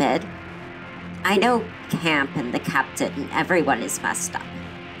stupid. I know camp and the captain and everyone is messed up.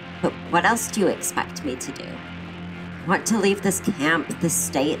 But what else do you expect me to do? I want to leave this camp, this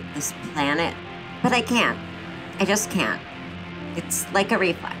state, this planet, but I can't. I just can't. It's like a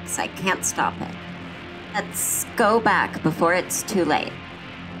reflex. I can't stop it. Let's go back before it's too late.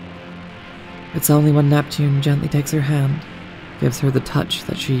 It's only when Neptune gently takes her hand, gives her the touch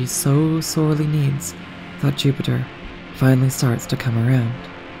that she so sorely needs, that Jupiter finally starts to come around.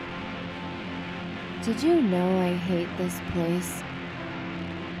 Did you know I hate this place?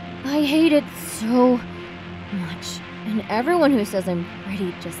 I hate it so much. And everyone who says I'm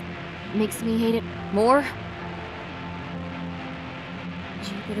pretty just makes me hate it more.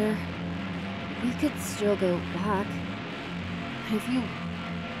 Jupiter, we could still go back. But if you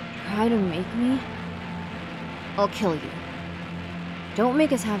try to make me, I'll kill you. Don't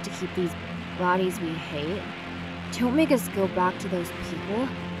make us have to keep these bodies we hate. Don't make us go back to those people.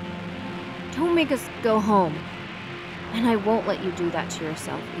 Don't make us go home. And I won't let you do that to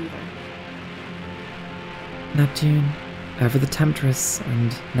yourself either. Neptune, ever the temptress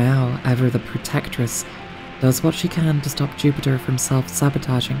and now ever the protectress, does what she can to stop Jupiter from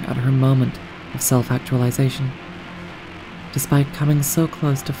self-sabotaging at her moment of self-actualization. Despite coming so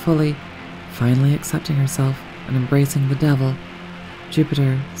close to finally accepting herself and embracing the devil,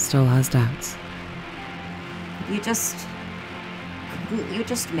 Jupiter still has doubts. Couldn't you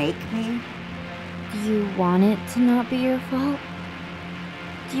just make me? Do you want it to not be your fault?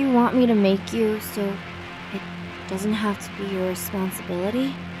 Do you want me to make you so it doesn't have to be your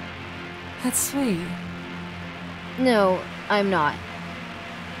responsibility? That's sweet. No, I'm not.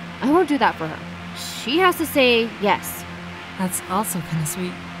 I won't do that for her. She has to say yes. That's also kind of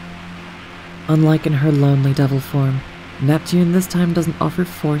sweet. Unlike in her lonely devil form, Neptune this time doesn't offer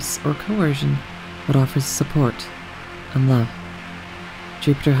force or coercion, but offers support and love.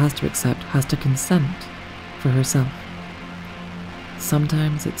 Jupiter has to accept, has to consent for herself.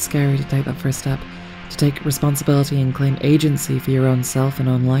 Sometimes it's scary to take that first step, to take responsibility and claim agency for your own self and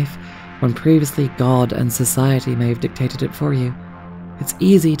own life, when previously God and society may have dictated it for you. It's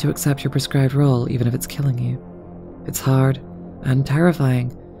easy to accept your prescribed role even if it's killing you. It's hard and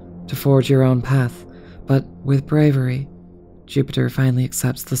terrifying to forge your own path, but with bravery, Jupiter finally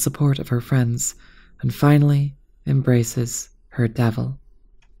accepts the support of her friends and finally embraces her devil.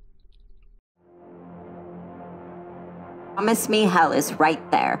 Promise me hell is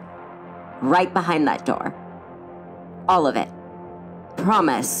right there. Right behind that door. All of it.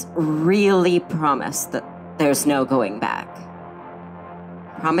 Promise, really promise that there's no going back.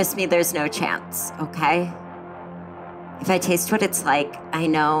 Promise me there's no chance, okay? If I taste what it's like, I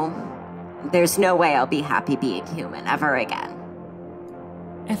know there's no way I'll be happy being human ever again.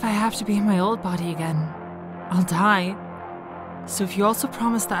 If I have to be in my old body again, I'll die. So if you also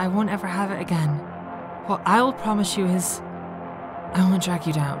promise that I won't ever have it again, what I will promise you is I won't drag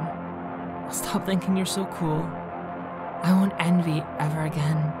you down. I'll stop thinking you're so cool. I won't envy ever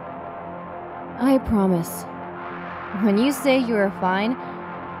again. I promise. When you say you are fine,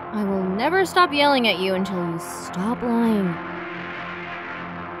 I will never stop yelling at you until you stop lying.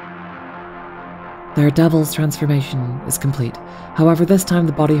 Their devil's transformation is complete. However, this time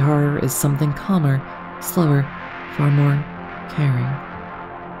the body horror is something calmer, slower, far more caring.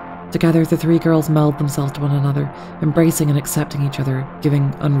 Together, the three girls meld themselves to one another, embracing and accepting each other,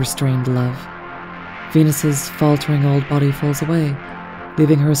 giving unrestrained love. Venus's faltering old body falls away,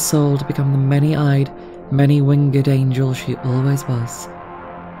 leaving her soul to become the many-eyed, many-winged angel she always was.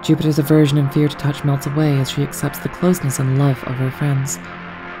 Jupiter's aversion and fear to touch melts away as she accepts the closeness and love of her friends.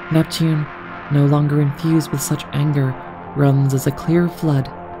 Neptune, no longer infused with such anger, runs as a clear flood,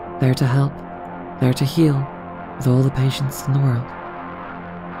 there to help, there to heal, with all the patience in the world.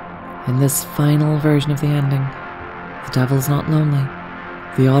 In this final version of the ending, the devil's not lonely.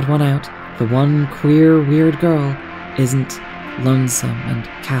 The odd one out, the one queer, weird girl, isn't lonesome and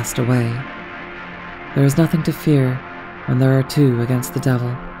cast away. There is nothing to fear when there are two against the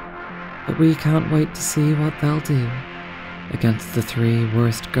devil, but we can't wait to see what they'll do against the three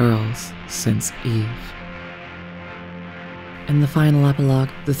worst girls since Eve. In the final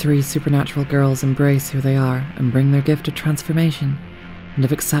epilogue, the three supernatural girls embrace who they are and bring their gift of transformation and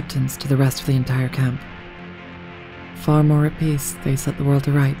of acceptance to the rest of the entire camp. Far more at peace, they set the world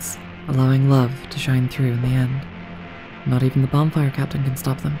to rights, allowing love to shine through in the end. Not even the bonfire captain can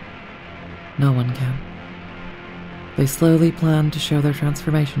stop them. No one can. They slowly plan to show their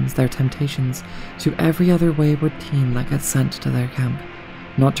transformations, their temptations, to every other wayward teen that gets sent to their camp,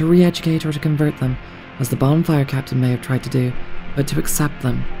 not to re-educate or to convert them, as the bonfire captain may have tried to do, but to accept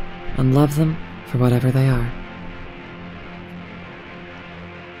them and love them for whatever they are.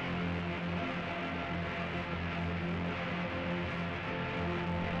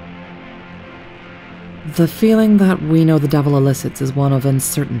 The feeling that We Know the Devil elicits is one of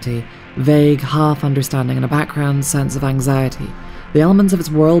uncertainty, vague half-understanding, and a background sense of anxiety. The elements of its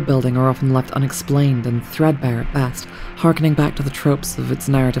world-building are often left unexplained and threadbare at best, harkening back to the tropes of its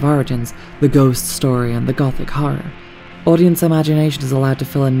narrative origins, the ghost story and the gothic horror. Audience imagination is allowed to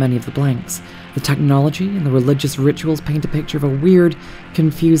fill in many of the blanks. The technology and the religious rituals paint a picture of a weird,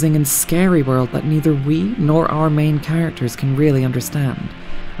 confusing and scary world that neither we nor our main characters can really understand.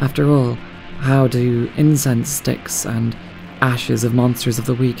 After all, how do incense sticks and ashes of monsters of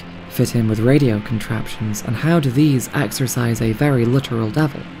the week fit in with radio contraptions, and how do these exorcise a very literal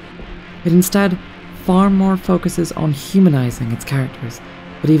devil? It instead far more focuses on humanizing its characters,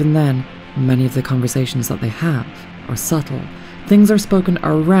 but even then, many of the conversations that they have are subtle. Things are spoken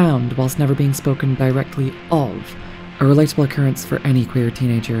around whilst never being spoken directly of, a relatable occurrence for any queer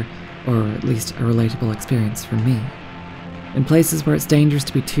teenager, or at least a relatable experience for me. In places where it's dangerous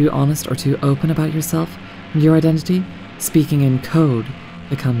to be too honest or too open about yourself and your identity, speaking in code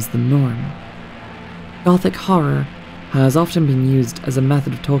becomes the norm. Gothic horror has often been used as a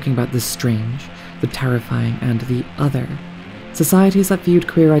method of talking about the strange, the terrifying, and the other. Societies that viewed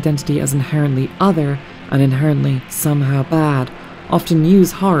queer identity as inherently other and inherently somehow bad often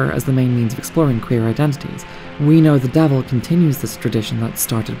use horror as the main means of exploring queer identities. We Know the Devil continues this tradition that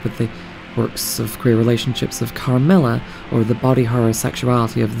started with the works of queer relationships of Carmilla, or the body horror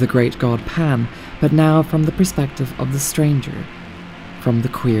sexuality of the great god Pan, but now from the perspective of the stranger, from the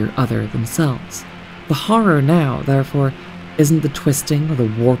queer other themselves. The horror now, therefore, isn't the twisting or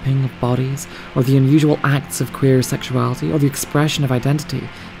the warping of bodies, or the unusual acts of queer sexuality, or the expression of identity.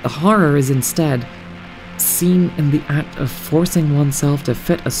 The horror is instead seen in the act of forcing oneself to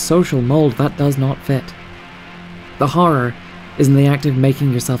fit a social mold that does not fit. The horror is in the act of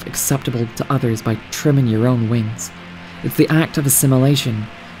making yourself acceptable to others by trimming your own wings. It's the act of assimilation.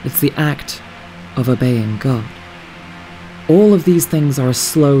 It's the act of obeying God. All of these things are a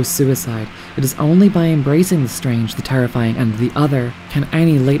slow suicide. It is only by embracing the strange, the terrifying, and the other can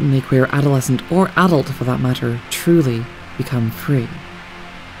any latently queer adolescent, or adult for that matter, truly become free.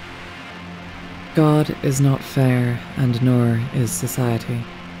 God is not fair, and nor is society.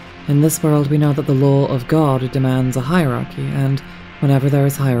 In this world, we know that the law of God demands a hierarchy, and whenever there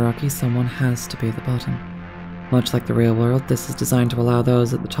is hierarchy, someone has to be the bottom. Much like the real world, this is designed to allow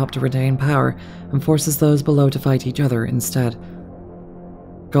those at the top to retain power, and forces those below to fight each other instead.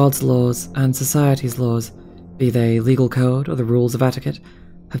 God's laws and society's laws, be they legal code or the rules of etiquette,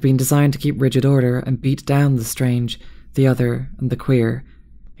 have been designed to keep rigid order and beat down the strange, the other, and the queer,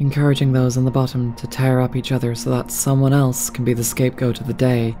 encouraging those on the bottom to tear up each other so that someone else can be the scapegoat of the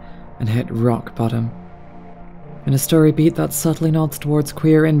day and hit rock bottom. In a story beat that subtly nods towards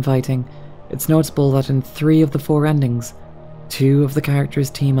queer infighting, it's notable that in 3 of the 4 endings, 2 of the characters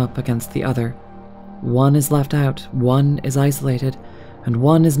team up against the other. One is left out, one is isolated, and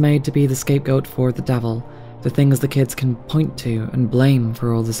one is made to be the scapegoat for the devil, the things the kids can point to and blame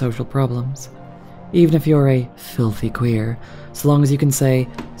for all the social problems. Even if you're a filthy queer, so long as you can say,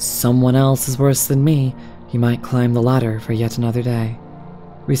 someone else is worse than me, you might climb the ladder for yet another day.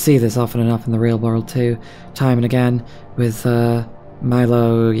 We see this often enough in the real world too, time and again, with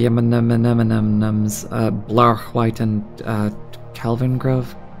Milo Yemenum's Blarch White and Calvin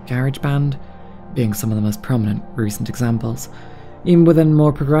Grove Garage Band being some of the most prominent recent examples. Even within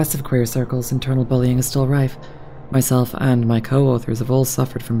more progressive queer circles, internal bullying is still rife. Myself and my co-authors have all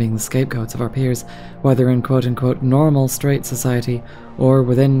suffered from being the scapegoats of our peers, whether in quote-unquote normal straight society or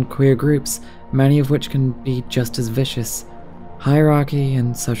within queer groups, many of which can be just as vicious. Hierarchy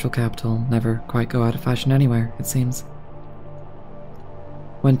and social capital never quite go out of fashion anywhere, it seems.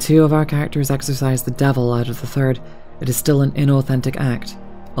 When 2 of our characters exorcise the devil out of the 3rd, it is still an inauthentic act,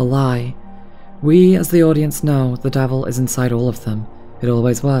 a lie. We, as the audience, know the devil is inside all of them. It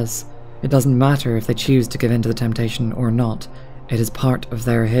always was. It doesn't matter if they choose to give in to the temptation or not. It is part of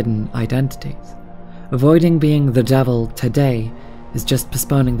their hidden identities. Avoiding being the devil today is just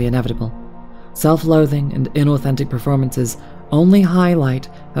postponing the inevitable. Self-loathing and inauthentic performances only highlight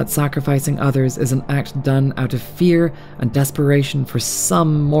that sacrificing others is an act done out of fear and desperation for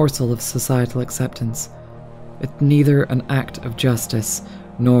some morsel of societal acceptance. It's neither an act of justice,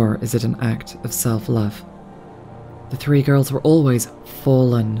 nor is it an act of self-love. The 3 girls were always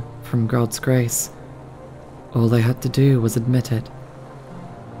fallen from God's grace. All they had to do was admit it.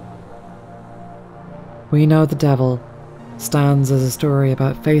 We Know the Devil stands as a story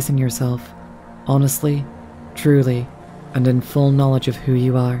about facing yourself honestly, truly, and in full knowledge of who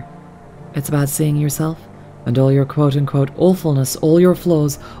you are. It's about seeing yourself and all your quote-unquote awfulness, all your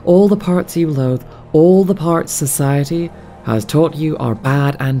flaws, all the parts you loathe, all the parts society has taught you are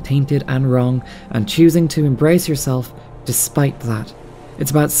bad and tainted and wrong, and choosing to embrace yourself despite that.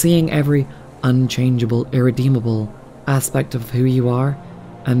 It's about seeing every unchangeable, irredeemable aspect of who you are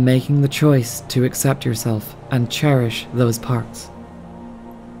and making the choice to accept yourself and cherish those parts.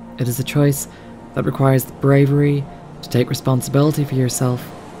 It is a choice that requires the bravery to take responsibility for yourself,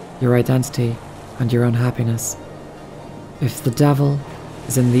 your identity, and your own happiness. If the devil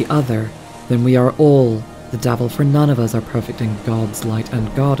is in the other, then we are all the devil, for none of us are perfect in God's light,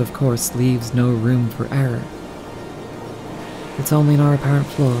 and God, of course, leaves no room for error. It's only in our apparent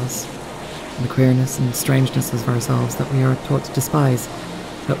flaws, and the queerness and strangeness of ourselves that we are taught to despise,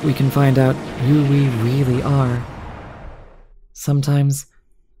 that we can find out who we really are. Sometimes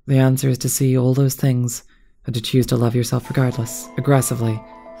the answer is to see all those things and to choose to love yourself regardless, aggressively,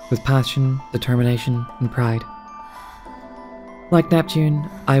 with passion, determination, and pride. Like Neptune,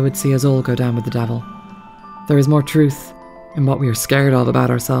 I would see us all go down with the devil. There is more truth in what we are scared of about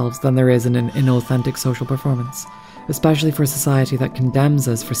ourselves than there is in an inauthentic social performance, especially for a society that condemns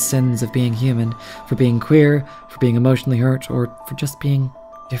us for sins of being human, for being queer, for being emotionally hurt, or for just being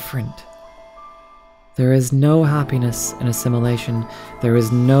different. There is no happiness in assimilation. There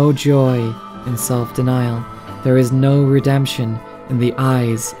is no joy in self-denial. There is no redemption in the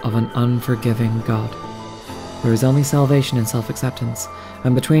eyes of an unforgiving God. There is only salvation in self-acceptance,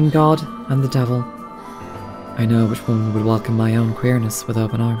 and between God and the devil, I know which one would welcome my own queerness with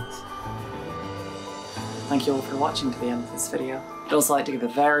open arms. Thank you all for watching to the end of this video. I'd also like to give a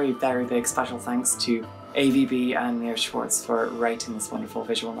very, very big special thanks to AVB and Nir Schwartz for writing this wonderful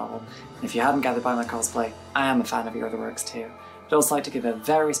visual novel. And if you hadn't gathered by my cosplay, I am a fan of your other works too. I'd also like to give a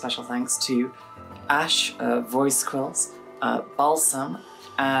very special thanks to Ash, Voice Quills, Balsam,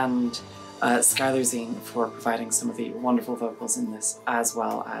 and Skylar Zine for providing some of the wonderful vocals in this, as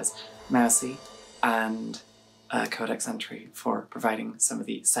well as Mousy and Codex Entry for providing some of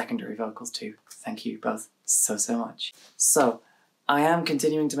the secondary vocals too. Thank you both so much. So, I am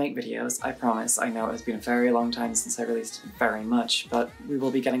continuing to make videos, I promise. I know it has been a very long time since I released very much, but we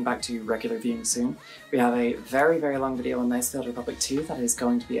will be getting back to regular viewing soon. We have a very, very long video on Nicefield Republic 2 that is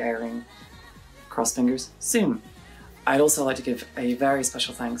going to be airing, cross fingers, soon. I'd also like to give a very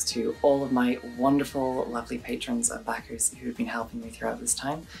special thanks to all of my wonderful, lovely patrons and backers who have been helping me throughout this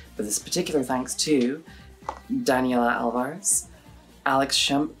time. With this particular thanks to Daniela Alvarez, Alex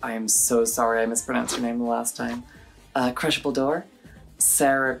Shump, I am so sorry I mispronounced your name the last time, Crushable Door,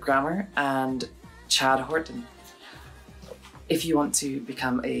 Sarah Grammer, and Chad Horton. If you want to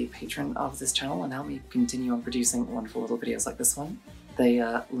become a patron of this channel and help me continue on producing wonderful little videos like this one, they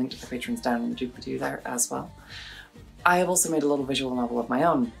link to the patrons down in the doobly-doo there as well. I have also made a little visual novel of my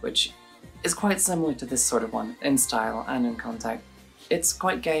own, which is quite similar to this sort of one, in style and in content. It's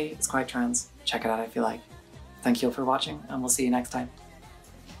quite gay, it's quite trans. Check it out if you like. Thank you all for watching, and we'll see you next time.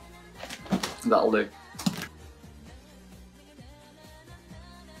 That'll do.